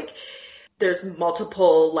because like there's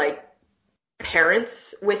multiple like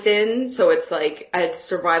parents within. So it's like a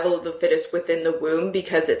survival of the fittest within the womb,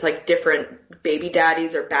 because it's like different baby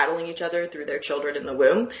daddies are battling each other through their children in the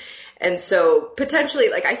womb. And so potentially,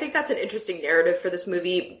 like, I think that's an interesting narrative for this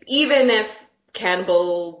movie, even if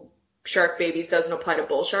cannibal shark babies doesn't apply to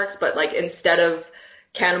bull sharks, but like instead of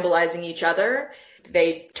cannibalizing each other,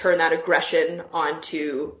 they turn that aggression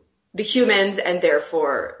onto the humans and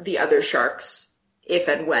therefore the other sharks if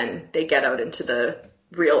and when they get out into the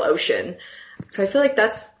real ocean. So I feel like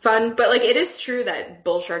that's fun. But like, it is true that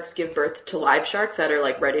bull sharks give birth to live sharks that are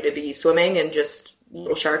like ready to be swimming and just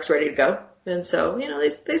little sharks ready to go. And so, you know,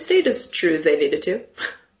 they stayed as true as they needed to.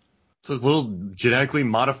 So little genetically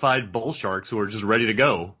modified bull sharks who are just ready to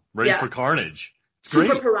go, ready for carnage.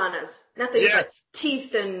 Super piranhas. Nothing but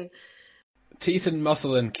teeth and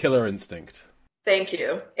muscle and killer instinct. Thank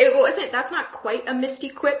you. It wasn't. That's not quite a Misty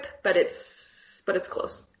quip, but it's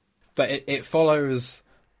close. But it follows.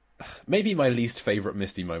 Maybe my least favorite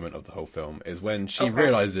Misty moment of the whole film is when she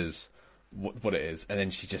realizes what it is, and then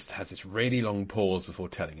she just has this really long pause before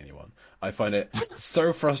telling anyone. I find it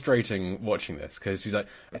so frustrating watching this, because she's like,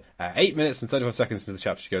 8 minutes and 35 seconds into the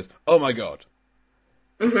chapter, she goes, "Oh my god."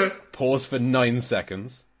 Mm-hmm. Pause for 9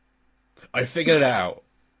 seconds. I figured it out.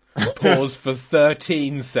 Pause for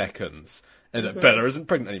 13 seconds. And that Bella isn't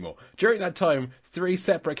pregnant anymore. During that time, 3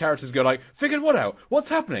 separate characters go like, figured what out? What's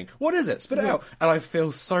happening? What is it? Spit it out. And I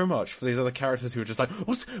feel so much for these other characters who are just like,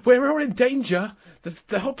 we're all in danger.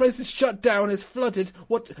 The whole place is shut down. It's flooded.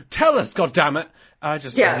 What? Tell us, goddammit. I'm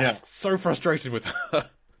so frustrated with her.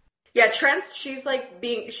 Yeah,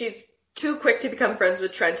 she's too quick to become friends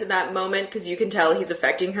with Trent in that moment because you can tell he's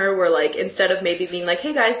affecting her. Where like instead of maybe being like,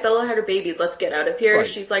 "Hey guys, Bella had her babies, let's get out of here," right.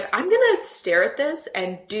 She's like, "I'm gonna stare at this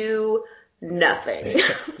and do nothing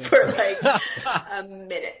for like a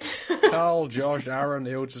minute." Carl, Josh, Aaron,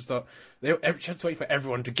 they all just thought they just wait for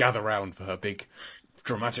everyone to gather round for her big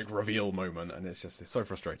dramatic reveal moment, and it's so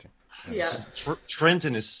frustrating. Yeah, Trent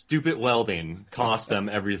and his stupid welding cost them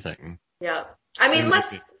everything. Yeah, I mean,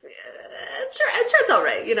 Trent's all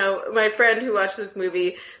right. You know, my friend who watched this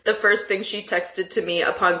movie, the first thing she texted to me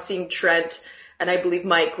upon seeing Trent, and I believe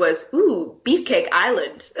Mike, was, "Ooh, Beefcake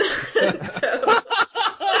Island."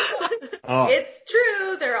 It's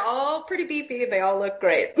true. They're all pretty beefy. They all look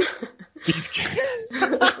great.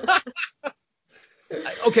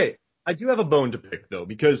 Okay, I do have a bone to pick, though,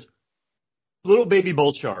 because little baby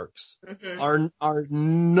bull sharks are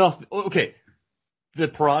nothing. Okay. The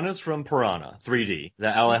piranhas from Piranha 3D,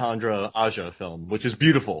 the Alejandro Aja film, which is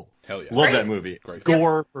beautiful. Hell yeah. Love that movie. Great.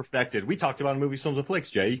 Gore perfected. We talked about Movies, Films, and Flicks,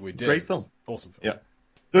 Jay. We did. Great film. Awesome film. Yeah.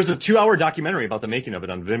 There's a 2-hour documentary about the making of it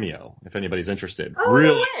on Vimeo, if anybody's interested. Oh,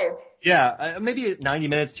 really? No way. Yeah, maybe 90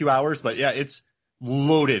 minutes, 2 hours, but yeah, it's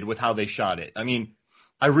loaded with how they shot it. I mean,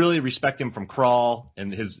 I really respect him from Crawl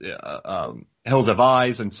and his Hills Have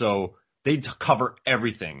Eyes, and so they cover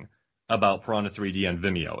everything about Piranha 3D on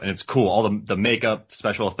Vimeo, and it's cool. All the makeup,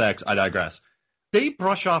 special effects, I digress. They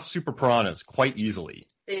brush off Super Piranhas quite easily.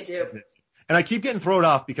 They do. And I keep getting thrown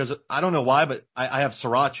off because I don't know why, but I have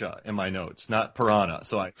Sriracha in my notes, not Piranha.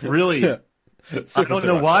 So I really, I don't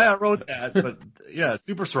know why I wrote that, but yeah,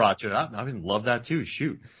 Super Sriracha. I even love that too.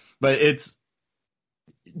 Shoot. But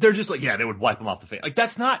they're just like, yeah, they would wipe them off the face. Like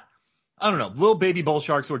that's not, I don't know, little baby bull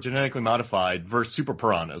sharks who are genetically modified versus super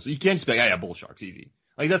piranhas. You can't just be like, yeah, bull sharks, easy.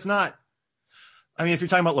 Like that's not, I mean, if you're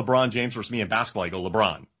talking about LeBron James versus me in basketball, I go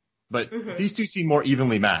LeBron. But these two seem more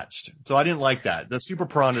evenly matched. So I didn't like that. The super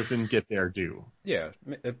piranhas didn't get their due. Yeah,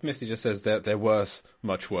 Misty just says that they're worse,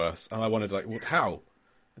 much worse. And I wanted like, how?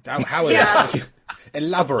 How are they?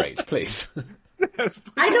 Elaborate, please.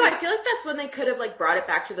 I know, I feel like that's when they could have like brought it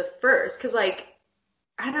back to the first. Cause like,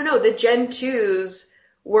 I don't know, the Gen 2s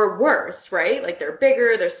were worse, right? Like they're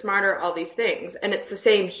bigger, they're smarter, all these things. And it's the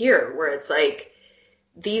same here where it's like,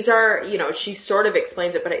 these are, you know, she sort of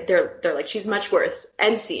explains it, but they're like, she's much worse.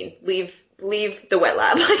 End scene. Leave the wet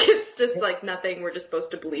lab. Like, it's just like nothing. We're just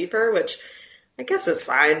supposed to believe her, which I guess is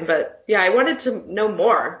fine. But yeah, I wanted to know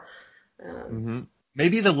more.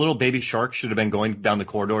 Maybe the little baby sharks should have been going down the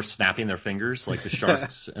corridor, snapping their fingers like the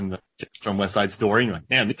sharks and the from West Side Story. And you're like,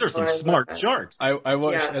 man, these are some smart sharks. I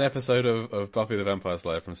watched an episode of Buffy the Vampire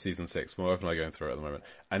Slayer from season 6. My wife and I are going through it at the moment.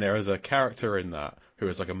 And there is a character in that who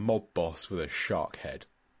is like a mob boss with a shark head.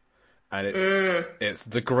 And it's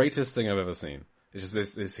the greatest thing I've ever seen. It's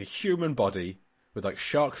just this human body with like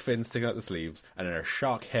shark fins sticking out the sleeves and then a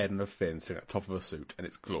shark head and a fin sticking at the top of a suit. And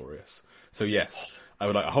it's glorious. So yes, I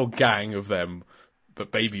would like a whole gang of them,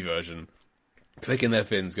 but baby version, flicking their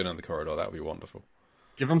fins going down the corridor. That would be wonderful.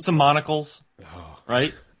 Give them some monocles,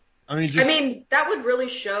 right? I mean, that would really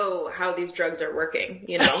show how these drugs are working,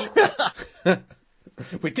 you know?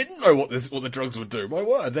 We didn't know what the drugs would do. My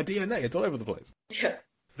word, their DNA, it's all over the place. Yeah.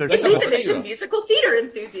 It made them into musical theater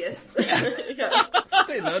enthusiasts. Yeah.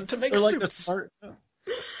 They learned to make suits.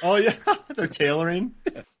 Oh yeah, they're tailoring.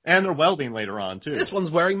 And they're welding later on, too. This one's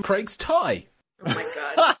wearing Craig's tie. Oh my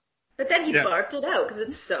god. But then he barfed it out because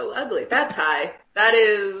it's so ugly. That tie. That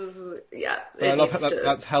is, yeah. I love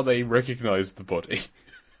that's how they recognize the body.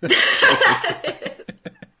 They're like,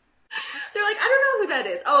 I don't know who that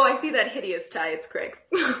is. Oh, I see that hideous tie. It's Craig.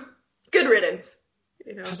 Good riddance.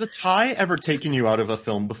 You know? Has a tie ever taken you out of a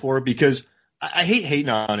film before? Because I hate hating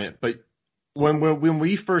on it, but when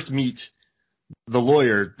we first meet the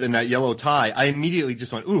lawyer in that yellow tie, I immediately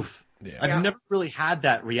just went, oof. Yeah. I've never really had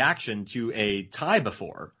that reaction to a tie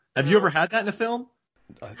before. Have you ever had that in a film?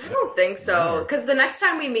 I don't think so. Because the next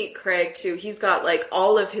time we meet Craig, too, he's got, like,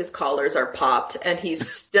 all of his collars are popped, and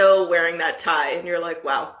he's still wearing that tie. And you're like,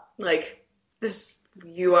 wow, like,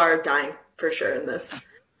 you are dying for sure in this.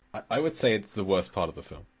 I would say it's the worst part of the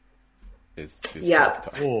film. Is Craig's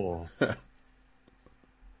tie. Oh.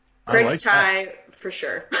 Craig's tie, for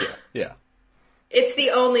sure. Yeah. It's the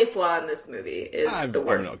only flaw in this movie. I'm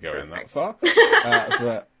not going that far.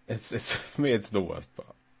 But it's for me, it's the worst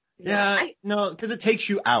part. Yeah, no, because it takes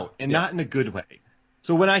you out, and not in a good way.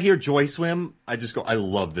 So when I hear Joy Swim, I just go, I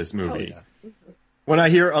love this movie. When I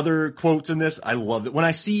hear other quotes in this, I love it. When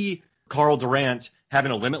I see Carl Durant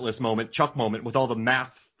having a Limitless moment, Chuck moment, with all the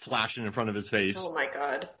math flashing in front of his face. Oh my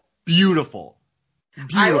God. Beautiful.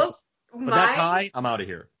 I will. But that tie, I'm out of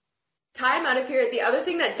here. I'm out of here. The other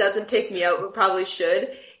thing that doesn't take me out, but probably should,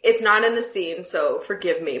 it's not in the scene, so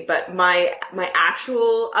forgive me, but my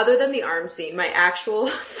actual, other than the arm scene, my actual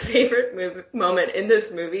favorite moment in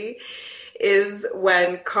this movie is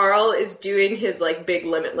when Carl is doing his like big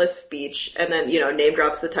Limitless speech and then, name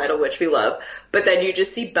drops the title, which we love, but then you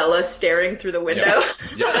just see Bella staring through the window.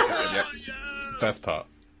 Yeah. Best part.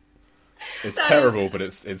 It's terrible, but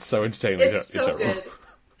it's so entertaining. It's so good.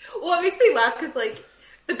 Well, it makes me laugh because, like,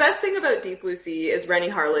 the best thing about Deep Blue Sea is Rennie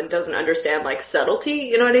Harlan doesn't understand, like,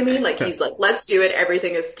 subtlety, you know what I mean? Like, he's like, let's do it,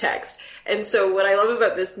 everything is text. And so what I love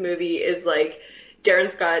about this movie is, like,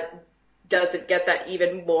 Darren Scott doesn't get that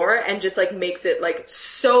even more and just, like, makes it, like,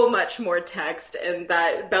 so much more text, and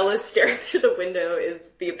that Bella staring through the window is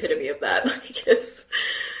the epitome of that. Like,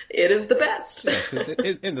 it is the best. Yeah, because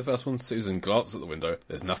in the first one, Susan glances at the window,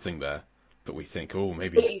 there's nothing there, but we think, oh,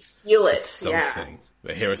 maybe but you feel it. it's something. Yeah.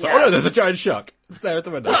 But here it's like, oh no, there's a giant shark. It's there at the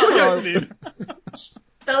window.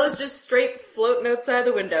 Bella's just straight floating outside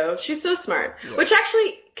the window. She's so smart. Yeah. Which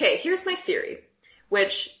actually, okay, here's my theory.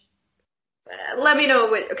 Which, let me know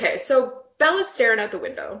what, okay, so Bella's staring out the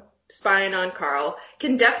window, spying on Carl,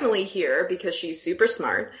 can definitely hear because she's super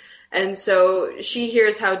smart. And so she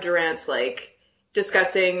hears how Durant's like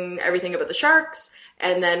discussing everything about the sharks.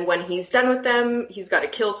 And then when he's done with them, he's got a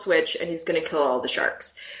kill switch and he's going to kill all the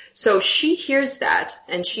sharks. So she hears that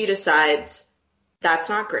and she decides that's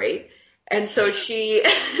not great. And so she's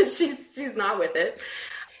not with it.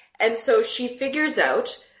 And so she figures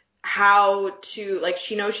out how to, like,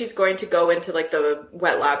 she knows she's going to go into like the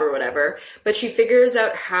wet lab or whatever, but she figures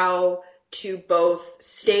out how to both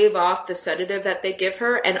stave off the sedative that they give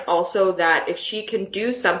her, and also that if she can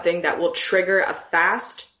do something that will trigger a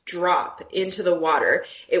fast drop into the water,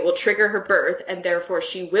 it will trigger her birth, and therefore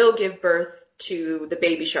she will give birth to the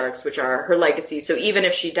baby sharks, which are her legacy. So even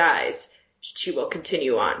if she dies, she will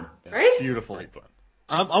continue on. Right? Beautiful.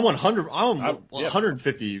 I'm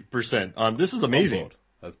 150%. This is amazing.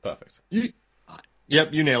 That's perfect. You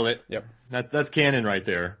nailed it. Yep. That's canon right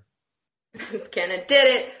there. It's canon. Did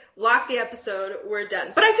it. Lock the episode. We're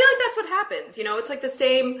done. But I feel like that's what happens. It's like the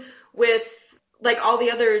same with like all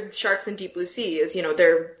the other sharks in Deep Blue Sea is,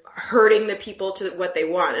 they're hurting the people to what they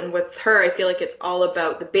want. And with her, I feel like it's all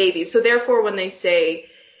about the baby. So therefore, when they say,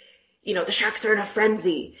 the sharks are in a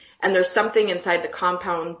frenzy and there's something inside the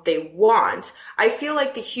compound they want, I feel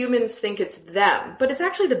like the humans think it's them, but it's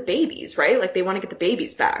actually the babies, right? Like they want to get the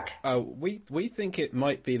babies back. We think it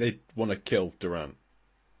might be they want to kill Durant.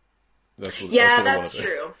 That's true.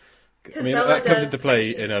 I mean, that comes into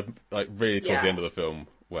play in really towards the end of the film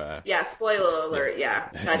where... Yeah, spoiler alert,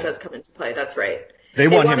 that does come into play, that's right. They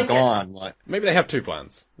want him gone. Maybe they have two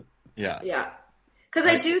plans. Yeah. Yeah. Because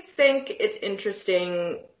I do think it's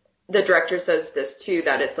interesting, the director says this too,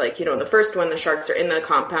 that it's like, in the first one, the sharks are in the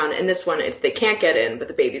compound, and this one, it's they can't get in, but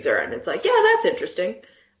the babies are in. It's like, yeah, that's interesting.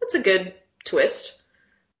 That's a good twist.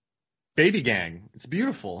 Baby gang. It's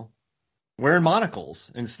beautiful. Wearing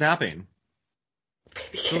monocles and snapping.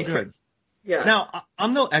 So good. Yeah. Now,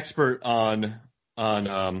 I'm no expert on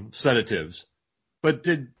sedatives, but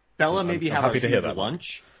did Bella maybe have a huge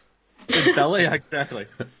lunch? Did Bella, exactly.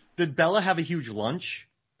 Did Bella have a huge lunch?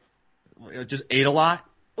 Just ate a lot?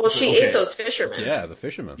 Well, she ate those fishermen. Yeah, the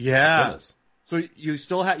fishermen. Yeah. So you're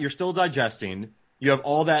still digesting. You have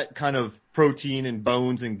all that kind of protein and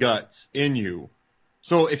bones and guts in you.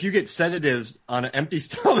 So if you get sedatives on an empty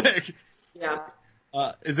stomach,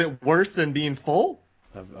 is it worse than being full?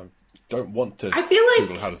 I don't want to I feel like,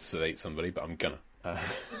 Google how to sedate somebody, but I'm gonna.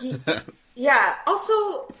 Yeah.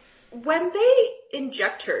 Also, when they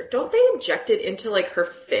inject her, don't they inject it into like her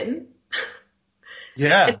fin?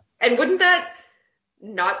 Yeah. And wouldn't that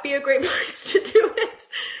not be a great place to do it?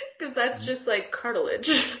 Because that's just like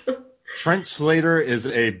cartilage. Trent Slater is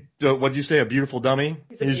what'd you say, a beautiful dummy?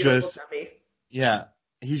 He's a beautiful dummy. Yeah.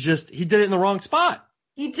 He did it in the wrong spot.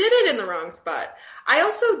 He did it in the wrong spot. I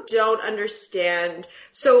also don't understand.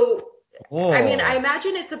 So, I mean, I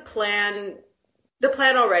imagine it's a plan. The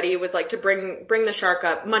plan already was like to bring the shark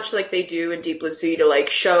up, much like they do in Deep Blue Sea, to like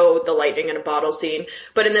show the lightning in a bottle scene.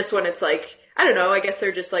 But in this one, it's like, I don't know, I guess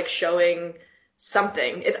they're just like showing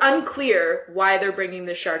something. It's unclear why they're bringing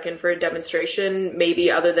the shark in for a demonstration,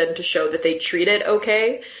 maybe other than to show that they treat it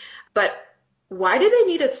okay. But why do they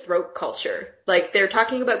need a throat culture? Like, they're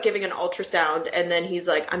talking about giving an ultrasound, and then he's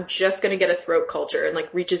like, I'm just gonna get a throat culture, and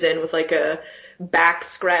like reaches in with like a back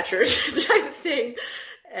scratcher type of thing.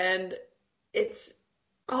 And it's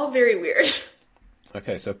All very weird.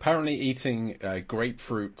 Okay, so apparently eating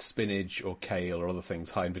grapefruit, spinach, or kale or other things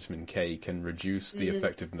high in vitamin K can reduce the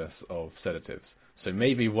effectiveness of sedatives. So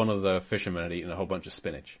maybe one of the fishermen had eaten a whole bunch of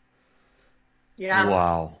spinach. Yeah.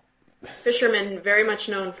 Wow. Fisherman, very much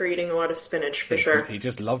known for eating a lot of spinach, for sure. He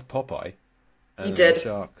just loved Popeye. And He did. The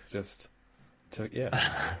shark just took, yeah.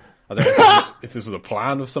 I don't know if this was a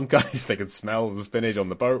plan of some kind, if they could smell the spinach on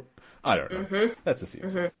the boat. I don't know. Let's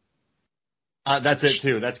assume. That's it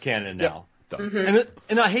too. That's canon now. Done.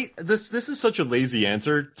 And I hate this. This is such a lazy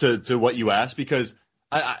answer to what you asked, because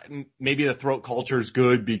maybe the throat culture is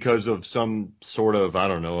good because of some sort of, I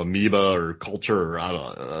don't know, amoeba or culture or I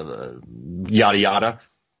don't know, yada yada.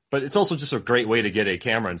 But it's also just a great way to get a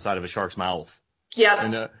camera inside of a shark's mouth. Yeah.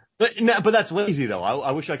 And but that's lazy though.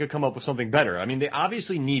 I wish I could come up with something better. I mean, they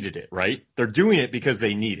obviously needed it, right? They're doing it because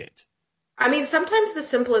they need it. I mean, sometimes the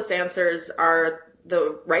simplest answers are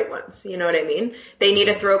the right ones. You know what I mean? They need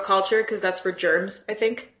a throat culture because that's for germs, I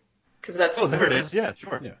think. Because that's. Oh, there it is. Yeah,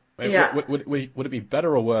 sure. Yeah. Yeah. Would it be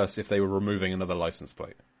better or worse if they were removing another license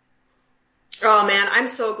plate? Oh man, I'm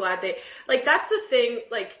so glad that's the thing,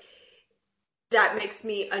 that makes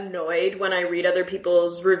me annoyed when I read other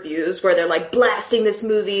people's reviews where they're blasting this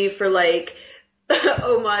movie for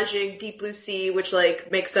homaging Deep Blue Sea, which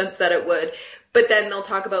makes sense that it would. But then they'll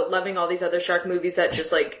talk about loving all these other shark movies that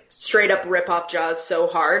just straight up rip off Jaws so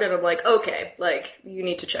hard. And I'm okay, you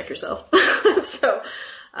need to check yourself. So,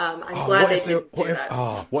 I'm glad they didn't do that.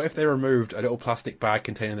 What if they removed a little plastic bag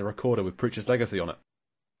containing the recorder with Preacher's Legacy on it?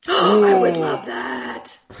 I would love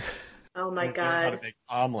that. Oh my Learn God. how to make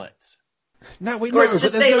omelets. No, we Or know, it's but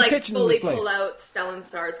just there's they no kitchen in fully this place. pull out Stellan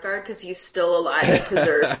Skarsgård because he's still alive and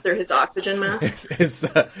preserved through his oxygen mask.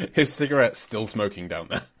 His cigarette's still smoking down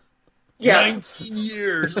there. Yeah. 19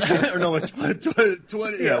 years. Or no,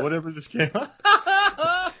 20, yeah, whatever this came out.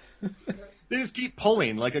 They just keep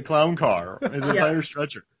pulling like a clown car, his entire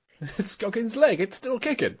stretcher. It's Goggins' leg, it's still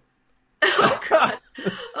kicking. Oh God.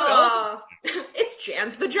 Oh, it's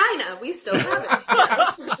Jan's vagina. We still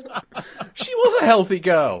have it. She was a healthy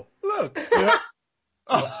girl. Look. Yeah.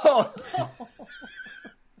 Oh.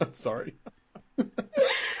 I'm sorry.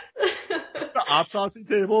 The autopsy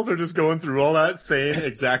table, they're just going through all that, saying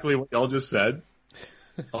exactly what y'all just said.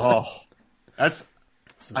 Oh, that's...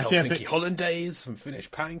 Some I can't Helsinki think... hollandaise, some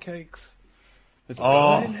Finnish pancakes. There's a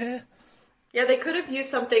bird in here. Yeah, they could have used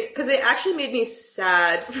something, because it actually made me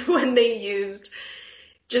sad when they used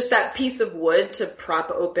just that piece of wood to prop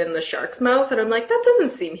open the shark's mouth, and I'm that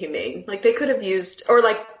doesn't seem humane. They could have used, or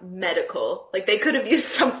medical, they could have used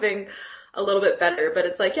something a little bit better, but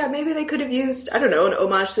it's yeah, maybe they could have used, I don't know, an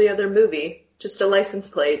homage to the other movie, just a license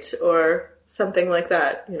plate or something like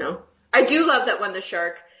that, I do love that when the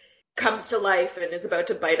shark comes to life and is about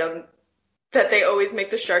to bite on, that they always make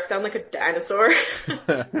the shark sound like a dinosaur.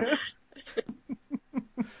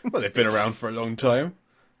 Well, they've been around for a long time.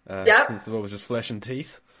 Since the world was just flesh and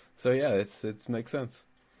teeth. So yeah, it makes sense.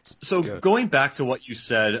 So going back to what you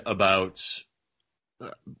said about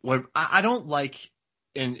what I don't like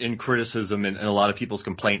in criticism and a lot of people's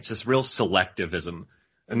complaints, just real selectivism.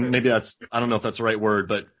 And maybe I don't know if that's the right word,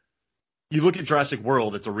 but you look at Jurassic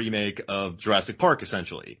World, it's a remake of Jurassic Park,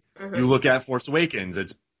 essentially. You look at Force Awakens,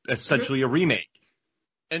 it's essentially a remake.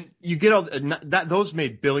 And you get all that; those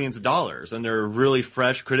made billions of dollars, and they're really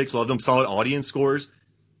fresh. Critics loved them, solid audience scores.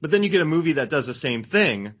 But then you get a movie that does the same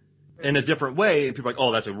thing in a different way, and people are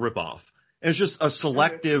oh, that's a ripoff. And it's just a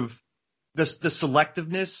selective, the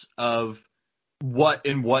selectiveness of what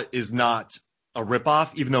is not a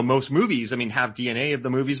ripoff. Even though most movies, have DNA of the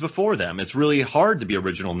movies before them. It's really hard to be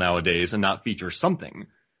original nowadays and not feature something.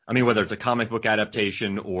 Whether it's a comic book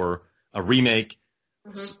adaptation or a remake.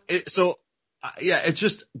 It's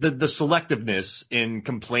just the selectiveness in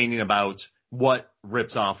complaining about what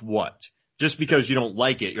rips off what. Just because you don't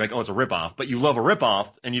like it, you're oh, it's a ripoff, but you love a ripoff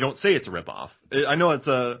and you don't say it's a ripoff. I know it's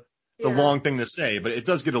a long thing to say, but it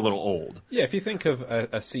does get a little old. Yeah, if you think of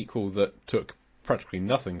a sequel that took practically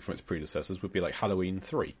nothing from its predecessors, would be like Halloween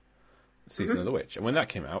 3, Season of the Witch. And when that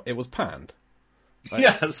came out, it was panned. Right?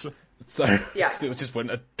 Yes. So it just went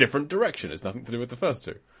a different direction. It's nothing to do with the first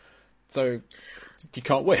two. So you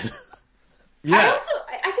can't win. Yeah.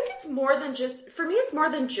 I think it's more than just, for me, it's more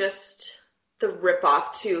than just the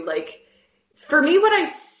ripoff too. For me, what I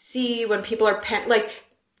see when people are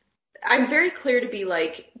I'm very clear to be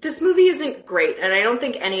this movie isn't great, and I don't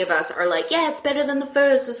think any of us are yeah, it's better than the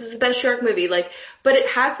first, this is the best shark movie, but it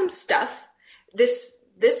has some stuff. This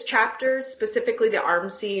chapter, specifically the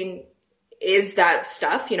arm scene, is that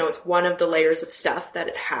stuff. You know, it's one of the layers of stuff that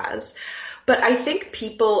it has. But I think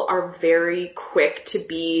people are very quick to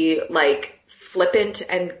be like flippant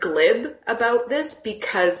and glib about this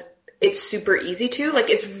because it's super easy to. Like,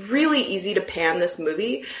 it's really easy to pan this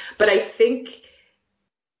movie, but I think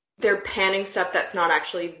they're panning stuff that's not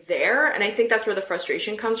actually there. And I think that's where the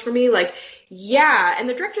frustration comes for me. Like, yeah, and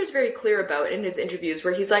the director's very clear about in his interviews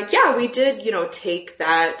where he's like, yeah, we did, you know, take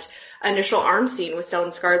that initial arm scene with Stellan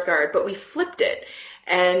Skarsgård, but we flipped it.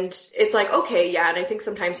 And it's like, okay, yeah, and I think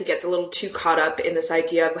sometimes he gets a little too caught up in this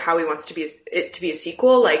idea of how he wants it to be a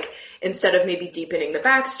sequel. Like, instead of maybe deepening the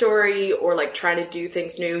backstory or like trying to do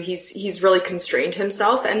things new, he's really constrained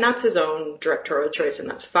himself, and that's his own directorial choice, and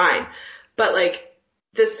that's fine. But like,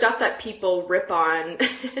 the stuff that people rip on,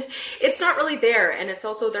 it's not really there, and it's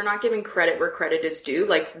also, they're not giving credit where credit is due.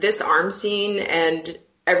 Like, this arm scene and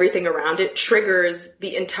everything around it triggers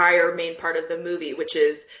the entire main part of the movie, which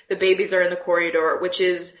is the babies are in the corridor, which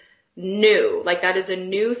is new. Like, that is a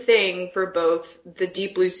new thing for both the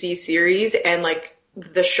Deep Blue Sea series and like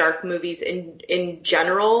the shark movies in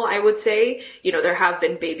general, I would say. You know, there have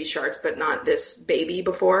been baby sharks, but not this baby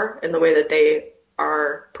before in the way that they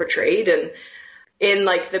are portrayed. And in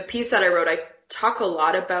like the piece that I wrote, I talk a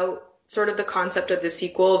lot about sort of the concept of the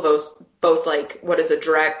sequel, both like what is a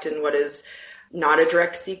direct and what is not a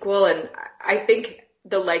direct sequel. And I think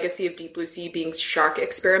the legacy of Deep Blue Sea being shark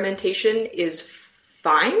experimentation is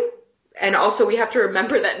fine. And also we have to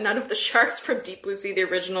remember that none of the sharks from Deep Blue Sea, the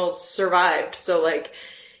originals, survived. So like,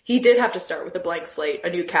 he did have to start with a blank slate, a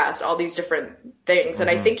new cast, all these different things. And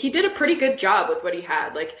I think he did a pretty good job with what he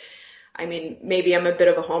had. Like, I mean, maybe I'm a bit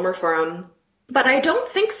of a homer for him, but I don't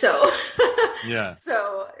think so. Yeah.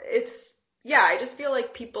 So I just feel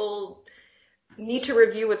like people need to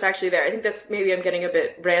review what's actually there. I think that's, maybe I'm getting a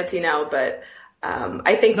bit ranty now, but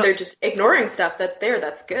I think they're just ignoring stuff that's there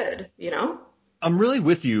that's good, you know? I'm really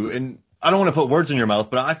with you, and I don't want to put words in your mouth,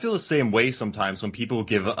 but I feel the same way sometimes when people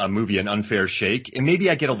give a movie an unfair shake, and maybe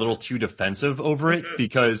I get a little too defensive over it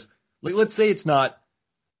because, like, let's say it's not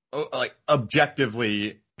like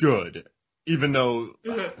objectively good, even though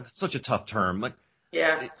it's such a tough term. Like,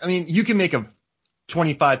 yeah, I mean, you can make a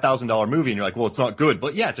 $25,000 movie and you're like, well, it's not good,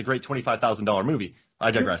 but yeah, it's a great $25,000 movie. I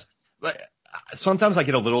digress. But sometimes I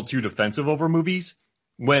get a little too defensive over movies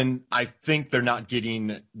when I think they're not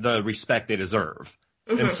getting the respect they deserve.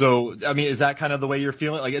 And so, I mean, is that kind of the way you're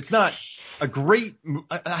feeling? Like, it's not a great,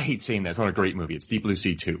 I hate saying that, it's not a great movie. It's Deep Blue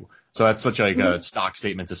Sea 2. So that's such like a stock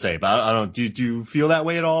statement to say, but I don't, do you feel that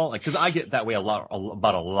way at all? Like, cause I get that way about a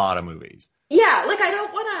lot of movies. Yeah. Like, I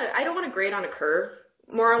don't want to grade on a curve,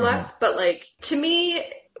 more or less, but like, to me,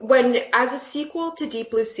 as a sequel to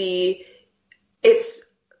Deep Blue Sea, it's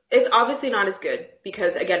obviously not as good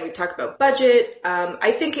because, again, we talked about budget.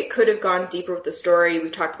 I think it could have gone deeper with the story. We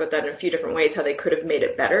talked about that in a few different ways, how they could have made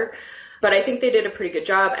it better. But I think they did a pretty good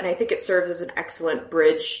job, and I think it serves as an excellent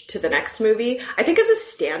bridge to the next movie. I think as a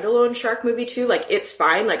standalone shark movie, too, like, it's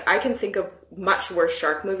fine. Like, I can think of much worse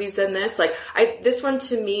shark movies than this. Like, this one,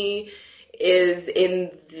 to me, is in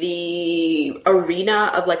the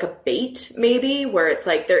arena of like a Bait, maybe, where it's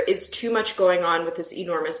like there is too much going on with this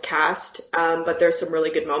enormous cast, but there's some really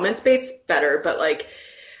good moments. Bait's better, but like,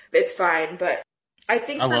 it's fine. But I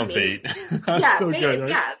think I love Bait. Yeah, so Bait, good, right?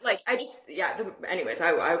 yeah, like anyways,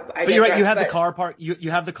 I but you're right, you have the car part, you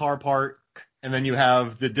have the car part, and then you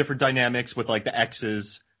have the different dynamics with like the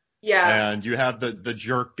exes. Yeah. And you have the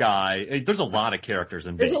jerk guy. There's a lot of characters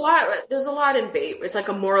in Bait. There's a lot in Bait. It's like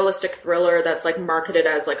a moralistic thriller that's like marketed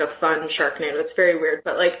as like a fun Sharknado. It's very weird.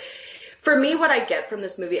 But like, for me, what I get from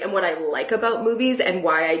this movie and what I like about movies and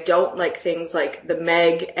why I don't like things like The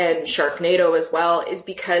Meg and Sharknado as well is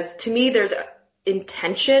because to me there's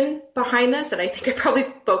intention behind this. And I think I probably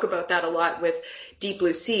spoke about that a lot with Deep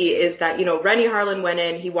Blue Sea, is that, you know, Renny Harlin went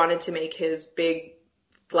in, he wanted to make his big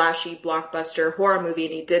flashy blockbuster horror movie,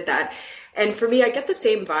 and he did that. And for me, I get the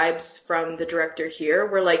same vibes from the director here,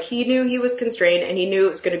 where like he knew he was constrained and he knew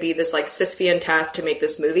it was going to be this like Sisyphean task to make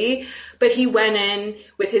this movie, but he went in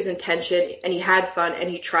with his intention and he had fun and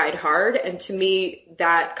he tried hard. And to me,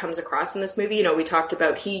 that comes across in this movie. You know, we talked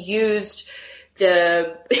about he used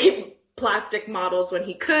the plastic models when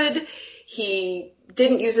he could. He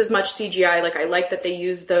didn't use as much CGI. Like, I like that they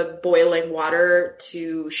used the boiling water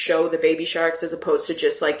to show the baby sharks as opposed to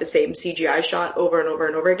just like the same CGI shot over and over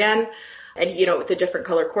and over again. And, you know, with the different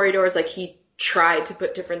color corridors, like he tried to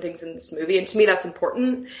put different things in this movie. And to me, that's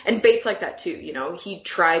important. And Bait's like that too. You know, he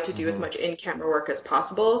tried to do as much in-camera work as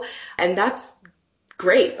possible. And that's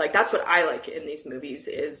great. Like, that's what I like in these movies,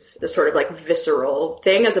 is the sort of like visceral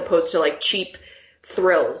thing as opposed to like cheap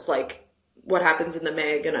thrills, like what happens in The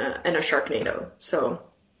Meg and a Sharknado. So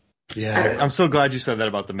Yeah, I'm so glad you said that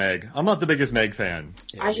about the Meg. I'm not the biggest Meg fan.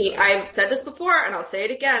 Yeah, I've said this before, and I'll say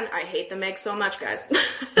it again. I hate the Meg so much, guys.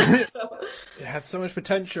 So, It had so much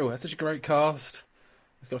potential. It had such a great cast.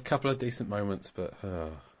 It's got a couple of decent moments, but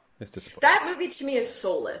it's disappointing. that movie to me is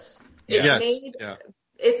soulless. It's Yes. made Yeah.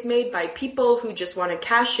 it's made by people who just want to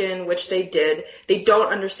cash in, which they did. They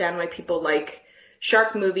don't understand why people like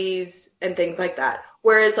shark movies and things like that.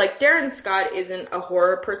 Whereas like Darren Scott isn't a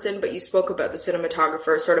horror person, but you spoke about the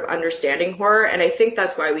cinematographer sort of understanding horror, and I think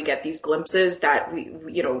that's why we get these glimpses that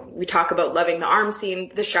we talk about loving the arm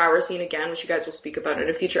scene, the shower scene again, which you guys will speak about in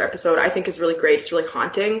a future episode. I think is really great. It's really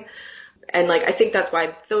haunting. And like I think that's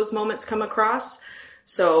why those moments come across.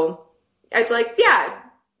 So it's like, yeah,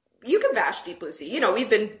 you can bash Deep Blue Sea. We've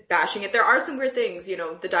been bashing it. There are some weird things.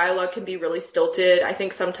 The dialogue can be really stilted. I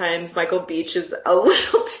think sometimes Michael Beach is a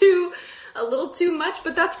little too much,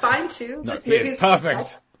 but that's fine too. No, This he is movie's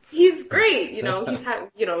perfect. He's great.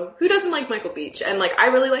 Who doesn't like Michael Beach? And like I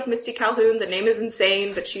really like Misty Calhoun. The name is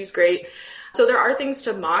insane, but she's great. So there are things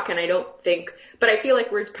to mock, and but I feel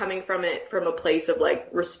like we're coming from it from a place of like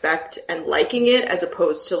respect and liking it, as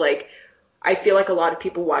opposed to like, I feel like a lot of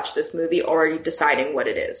people watch this movie already deciding what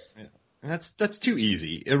it is. Yeah. And that's too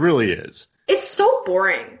easy. It really is. It's so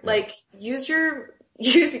boring. Like,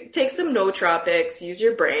 take some nootropics, use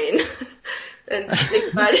your brain, and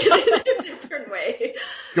think about it in a different way.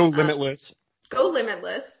 Go limitless. Go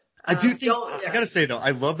limitless. I do think, I gotta say though,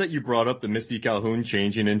 I love that you brought up the Misty Calhoun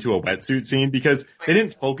changing into a wetsuit scene, because they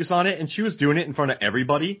didn't focus on it, and she was doing it in front of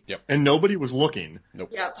everybody, Yep. and nobody was looking. Nope.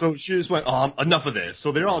 Yep. So she just went, enough of this.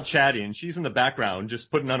 So they're all chatting, she's in the background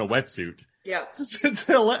just putting on a wetsuit. Yeah.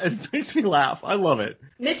 It makes me laugh. I love it.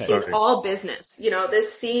 Misty's all business.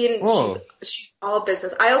 This scene, she's all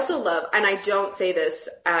business. I also love, and I don't say this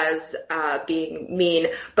as being mean,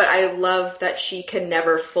 but I love that she can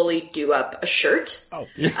never fully do up a shirt. Oh,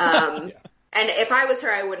 And if I was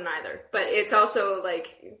her, I wouldn't either. But it's also like,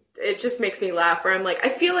 it just makes me laugh, where I'm like, I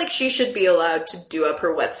feel like she should be allowed to do up her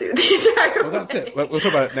wetsuit the entire Well, that's way. it. We'll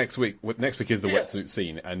talk about it next week. Next week is the wetsuit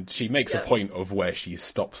scene, and she makes a point of where she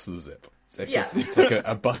stops the zip. So it's like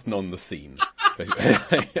a button on the scene.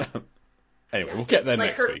 Anyway, we'll get there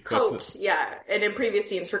Like next her week. coat, and in previous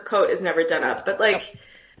scenes, her coat is never done up. But like,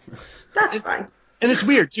 that's fine. And it's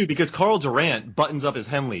weird too, because Carl Durant buttons up his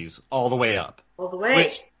Henleys all the way up. All the way.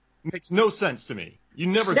 Which makes no sense to me. You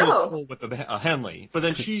never go full with a Henley, but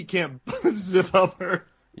then she can't zip up her.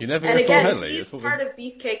 You never And go full again, Henley. he's part of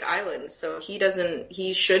Beefcake Island, so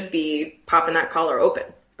he should be popping that collar open.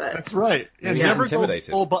 But That's right. Maybe Yeah, he's never go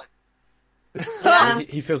intimidated. full button. yeah.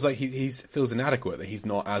 He feels like he feels inadequate, that he's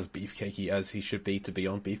not as beefcakey as he should be to be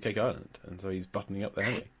on Beefcake Island, and so he's buttoning up the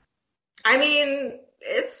Henley. I mean,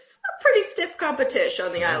 it's a pretty stiff competition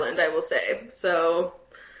on the island, I will say. So,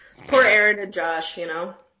 poor Aaron and Josh,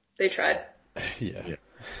 they tried. Yeah.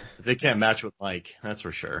 They can't match with Mike, that's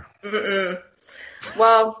for sure. Mm-mm.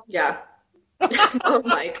 Well, yeah. Oh,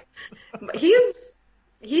 Mike. He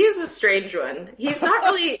is a strange one. He's not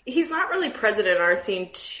really present in our scene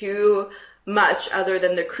too much, other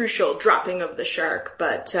than the crucial dropping of the shark,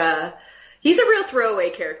 but he's a real throwaway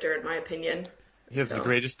character in my opinion. He has the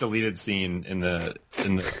greatest deleted scene in the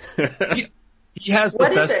he has the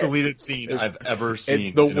What is best it? deleted scene I've ever seen.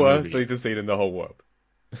 It's the in a worst movie. deleted scene in the whole world.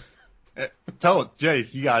 Tell it, Jay,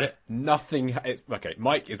 you got it. Nothing. Okay,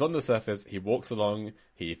 Mike is on the surface. He walks along.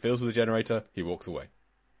 He fills with the generator. He walks away.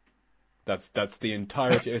 That's the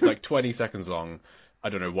entirety. It's like 20 seconds long. I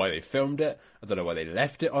don't know why they filmed it. I don't know why they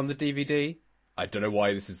left it on the DVD. I don't know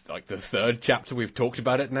why this is like the third chapter we've talked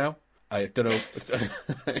about it now. I don't know.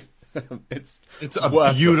 It's a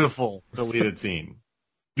worthless. beautiful deleted scene.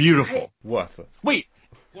 Beautiful. Worthless. Wait,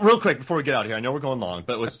 real quick before we get out of here. I know we're going long,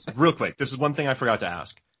 but real quick. This is one thing I forgot to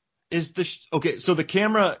ask. Is okay? So the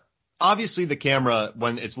camera, obviously the camera,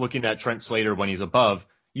 when it's looking at Trent Slater when he's above,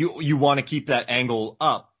 you want to keep that angle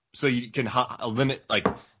up so you can limit, like,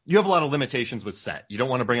 you have a lot of limitations with set. You don't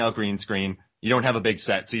want to bring out green screen. You don't have a big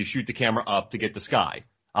set, so you shoot the camera up to get the sky.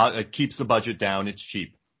 It keeps the budget down. It's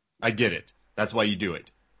cheap. I get it. That's why you do it.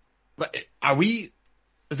 But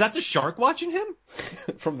is that the shark watching him?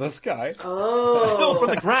 From the sky. Oh. No, from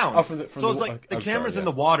the ground. Oh, from the so it's like the I'm camera's sorry, in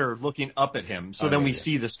the yes. water looking up at him, so then we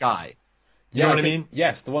see the sky. You know what I mean?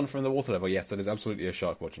 Yes, the one from the water level. Yes, that is absolutely a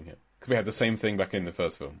shark watching him. Because we had the same thing back in the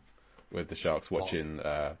first film with the sharks watching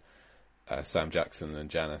Sam Jackson and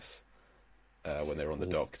Janice when they were on the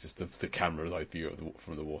dock. Just the camera's eye view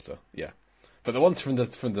from the water. Yeah, but the ones from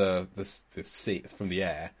the sea, from the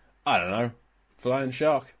air. I don't know, flying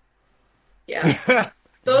shark. Yeah.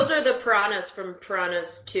 Those are the piranhas from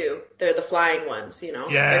Piranhas 2. They're the flying ones, you know.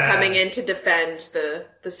 Yes. They're coming in to defend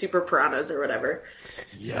the super piranhas or whatever.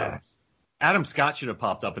 Yes. So. Adam Scott should have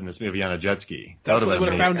popped up in this movie on a jet ski. That's what they would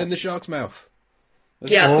have found in the shark's mouth.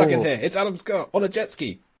 Yeah. Stuck in here. It's Adam Scott on a jet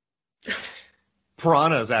ski.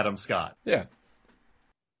 Piranha's Adam Scott. Yeah.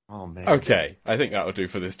 Oh, man. Okay, I think that'll do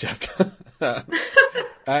for this chapter.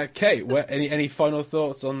 Kate, any final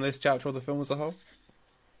thoughts on this chapter of the film as a whole?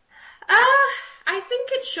 I think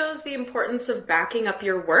it shows the importance of backing up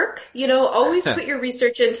your work. You know, always put your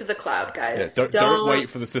research into the cloud, guys. Yeah, don't wait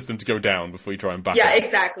for the system to go down before you try and back it. Yeah,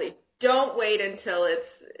 exactly. Don't wait until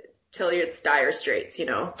it's dire straits, you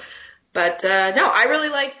know. But no, I really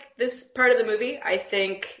like this part of the movie. I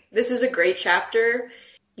think this is a great chapter.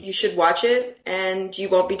 You should watch it, and you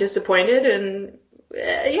won't be disappointed. And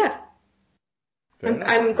yeah,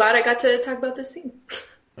 I'm glad I got to talk about this scene.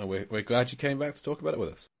 And we're glad you came back to talk about it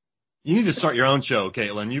with us. You need to start your own show,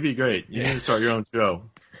 Caitlin. You'd be great. You need to start your own show.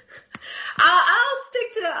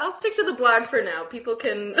 I'll stick to the blog for now. People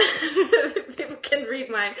can read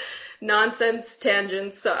my nonsense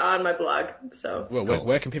tangents on my blog. So. Well,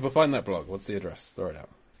 where can people find that blog? What's the address? Throw it out.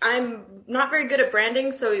 I'm not very good at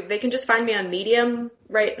branding, so they can just find me on Medium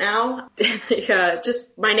right now.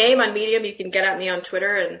 Just my name on Medium. You can get at me on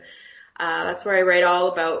Twitter, and that's where I write all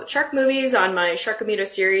about shark movies on my Sharkomito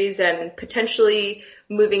series, and potentially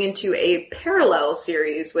moving into a parallel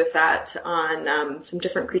series with that on some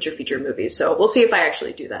different creature feature movies. So we'll see if I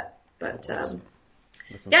actually do that. But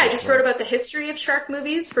I just wrote about the history of shark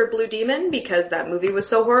movies for Blue Demon because that movie was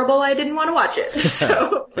so horrible I didn't want to watch it.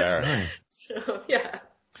 So, yeah.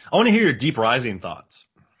 I want to hear your Deep Rising thoughts.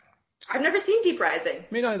 I've never seen Deep Rising.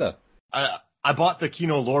 Me neither. I bought the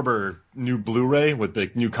Kino Lorber new Blu-ray with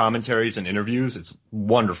the new commentaries and interviews. It's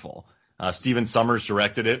wonderful. Steven Summers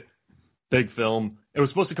directed it. Big film. It was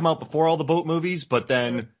supposed to come out before all the boat movies, but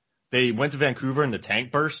then they went to Vancouver and the tank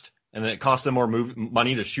burst, and then it cost them more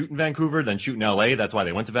money to shoot in Vancouver than shoot in LA. That's why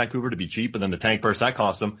they went to Vancouver, to be cheap, and then the tank burst, that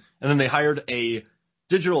cost them. And then they hired a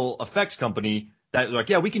digital effects company that was like,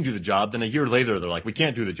 yeah, we can do the job. Then a year later, they're like, we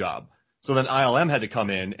can't do the job. So then ILM had to come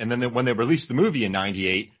in, and then when they released the movie in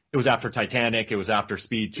 98, it was after Titanic, it was after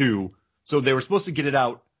Speed 2. So they were supposed to get it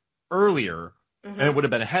out earlier, and it would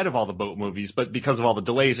have been ahead of all the boat movies, but because of all the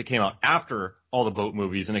delays, it came out after all the boat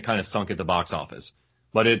movies, and it kind of sunk at the box office.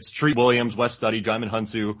 But it's Treat Williams, Wes Studi, Djimon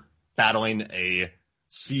Hounsou battling a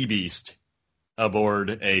sea beast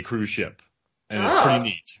aboard a cruise ship, and it's pretty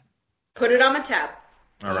neat. Put it on my tab.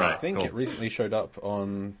 All right, I think it recently showed up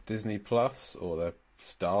on Disney Plus or the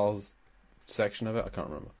Stars section of it. I can't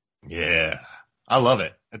remember. Yeah, I love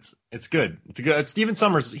it. It's good. It's Steven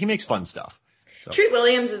Summers. He makes fun stuff. So. Treat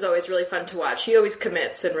Williams is always really fun to watch. He always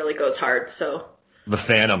commits and really goes hard. So The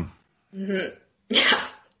Phantom. Mm-hmm. Yeah.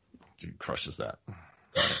 Dude crushes that.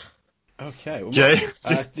 Okay. Well, Jay?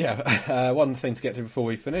 One thing to get to before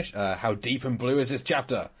we finish. How deep and blue is this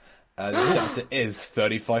chapter? This chapter is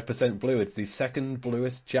 35% blue. It's the second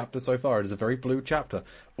bluest chapter so far. It is a very blue chapter.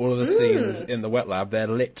 All of the scenes in the wet lab, they're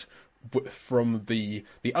lit from the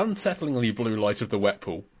unsettlingly blue light of the wet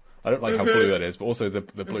pool. I don't like how blue that is, but also the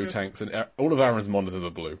blue tanks, and all of Aaron's monitors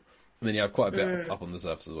are blue. And then you have quite a bit up on the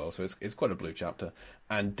surface as well, so it's quite a blue chapter.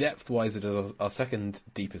 And depth-wise, it is our second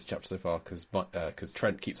deepest chapter so far, because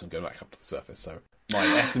Trent keeps on going back up to the surface, so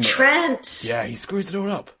my estimate... Trent! Yeah, he screws it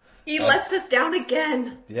all up. He lets us down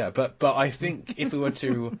again. Yeah, but I think if we were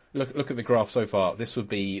to look at the graph so far, this would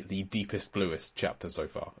be the deepest, bluest chapter so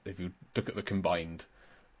far, if you look at the combined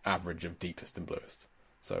average of deepest and bluest.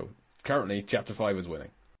 So currently, chapter 5 is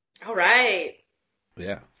winning. All right.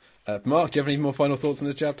 Yeah. Mark, do you have any more final thoughts on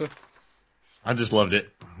this chapter? I just loved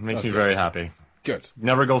it. Makes me very happy. Good.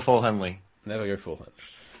 Never go full Henley. Never go full Henley.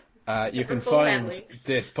 You can find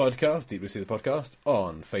this podcast, Deep Blue Sea the Podcast,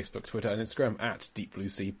 on Facebook, Twitter, and Instagram at Deep Blue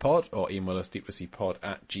Sea Pod, or email us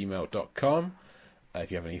deepblueseapod@gmail.com.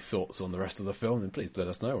 If you have any thoughts on the rest of the film, then please let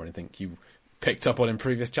us know, or anything you picked up on in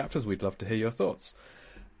previous chapters. We'd love to hear your thoughts.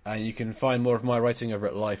 And you can find more of my writing over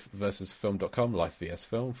at lifevsfilm.com, Life vs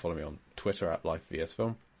Film. Follow me on Twitter at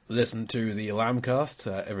LifeVSFilm. Listen to the Lambcast.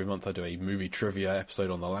 Every month I do a movie trivia episode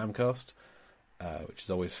on the Lambcast, which is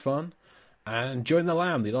always fun. And join the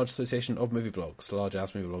LAM, the Large Association of Movie Blogs,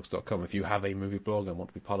 largeassmovieblogs.com. If you have a movie blog and want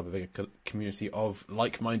to be part of a bigger community of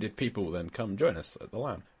like-minded people, then come join us at the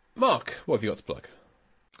LAM. Mark, what have you got to plug?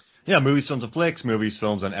 Yeah, Movies, Films, and Flicks, Movies,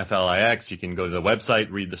 Films on FLIX. You can go to the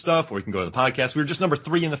website, read the stuff, or you can go to the podcast. We were just number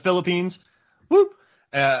 3 in the Philippines. Whoop!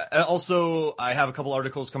 Also, I have a couple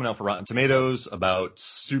articles coming out for Rotten Tomatoes about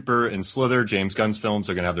Super and Slither. James Gunn's films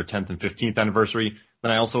are going to have their 10th and 15th anniversary.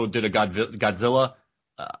 Then I also did a Godzilla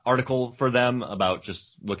article for them about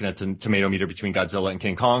just looking at the tomato meter between Godzilla and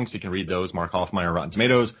King Kong. So you can read those. Mark Hoffmeyer, Rotten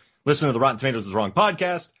Tomatoes. Listen to the Rotten Tomatoes is Wrong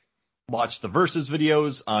podcast. Watch the Versus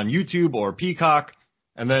videos on YouTube or Peacock.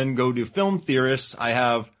 And then go to Film Theorists. I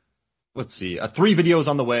have, 3 videos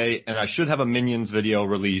on the way, and I should have a Minions video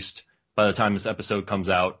released by the time this episode comes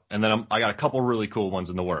out. And then I got a couple really cool ones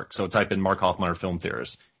in the works. So type in Mark Hoffmeyer Film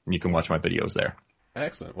Theorist, and you can watch my videos there.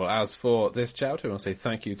 Excellent. Well, as for this chapter, I want to say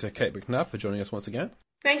thank you to Kate McNabb for joining us once again.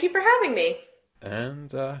 Thank you for having me.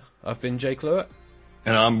 And I've been Jay Cluett.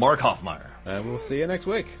 And I'm Mark Hoffmeyer. And we'll see you next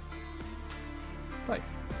week. Bye.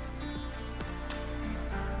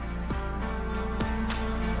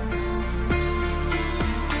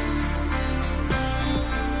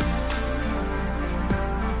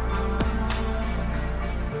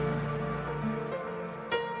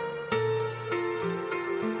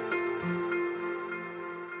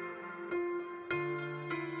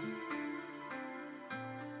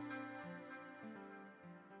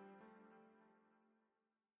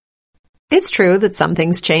 It's true that some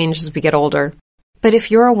things change as we get older. But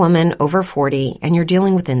if you're a woman over 40 and you're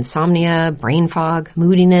dealing with insomnia, brain fog,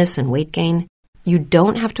 moodiness, and weight gain, you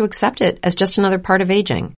don't have to accept it as just another part of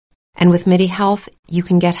aging. And with MIDI Health, you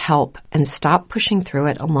can get help and stop pushing through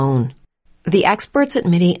it alone. The experts at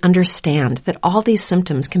MIDI understand that all these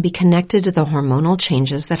symptoms can be connected to the hormonal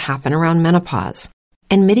changes that happen around menopause.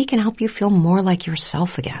 And MIDI can help you feel more like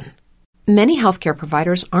yourself again. Many healthcare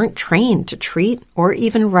providers aren't trained to treat or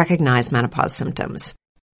even recognize menopause symptoms.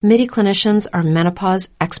 MIDI clinicians are menopause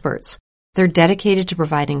experts. They're dedicated to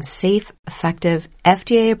providing safe, effective,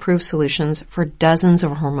 FDA-approved solutions for dozens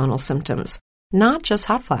of hormonal symptoms, not just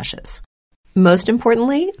hot flashes. Most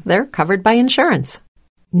importantly, they're covered by insurance.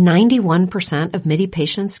 91% of MIDI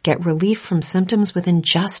patients get relief from symptoms within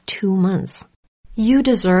just 2 months. You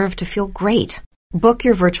deserve to feel great. Book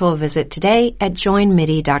your virtual visit today at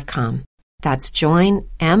joinmidi.com. That's joinmidi.com.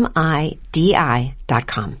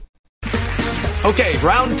 Okay,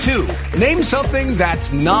 round 2. Name something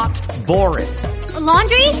that's not boring. A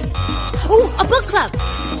laundry? Ooh, a book club.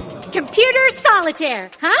 Computer solitaire,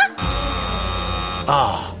 huh?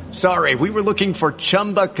 Ah, sorry, we were looking for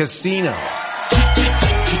Chumba Casino.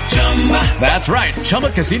 That's right,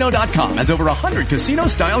 ChumbaCasino.com has over 100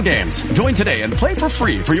 casino-style games. Join today and play for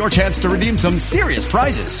free for your chance to redeem some serious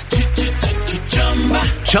prizes.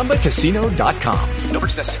 ChumbaCasino.com. No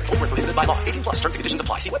purchase necessary. Void where prohibited by law. 18+ terms and conditions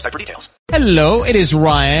apply. See website for details. Hello, it is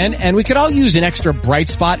Ryan, and we could all use an extra bright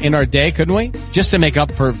spot in our day, couldn't we? Just to make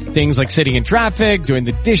up for things like sitting in traffic, doing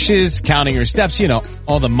the dishes, counting your steps, you know,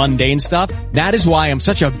 all the mundane stuff. That is why I'm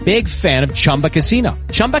such a big fan of Chumba Casino.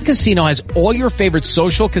 Chumba Casino has all your favorite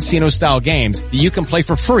social casino-style games that you can play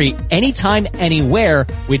for free anytime, anywhere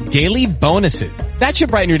with daily bonuses. That should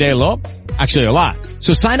brighten your day a little. Actually, a lot.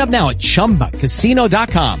 So sign up now at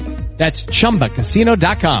ChumbaCasino.com. That's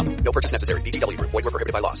ChumbaCasino.com. No purchase necessary. VGW Group. Void where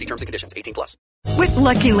prohibited by law. See terms and conditions. 18+. With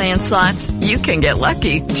Lucky Land Slots, you can get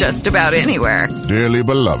lucky just about anywhere. Dearly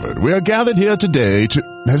beloved, we are gathered here today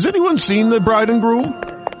to... Has anyone seen the bride and groom?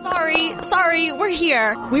 Sorry, we're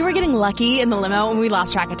here. We were getting lucky in the limo and we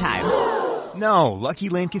lost track of time. No, Lucky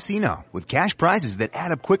Land Casino. With cash prizes that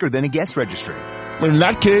add up quicker than a guest registry. In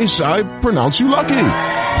that case, I pronounce you lucky.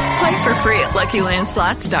 Play for free at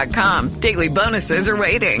LuckyLandSlots.com. Daily bonuses are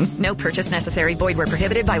waiting. No purchase necessary. Void where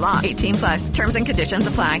prohibited by law. 18+. Terms and conditions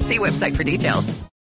apply. See website for details.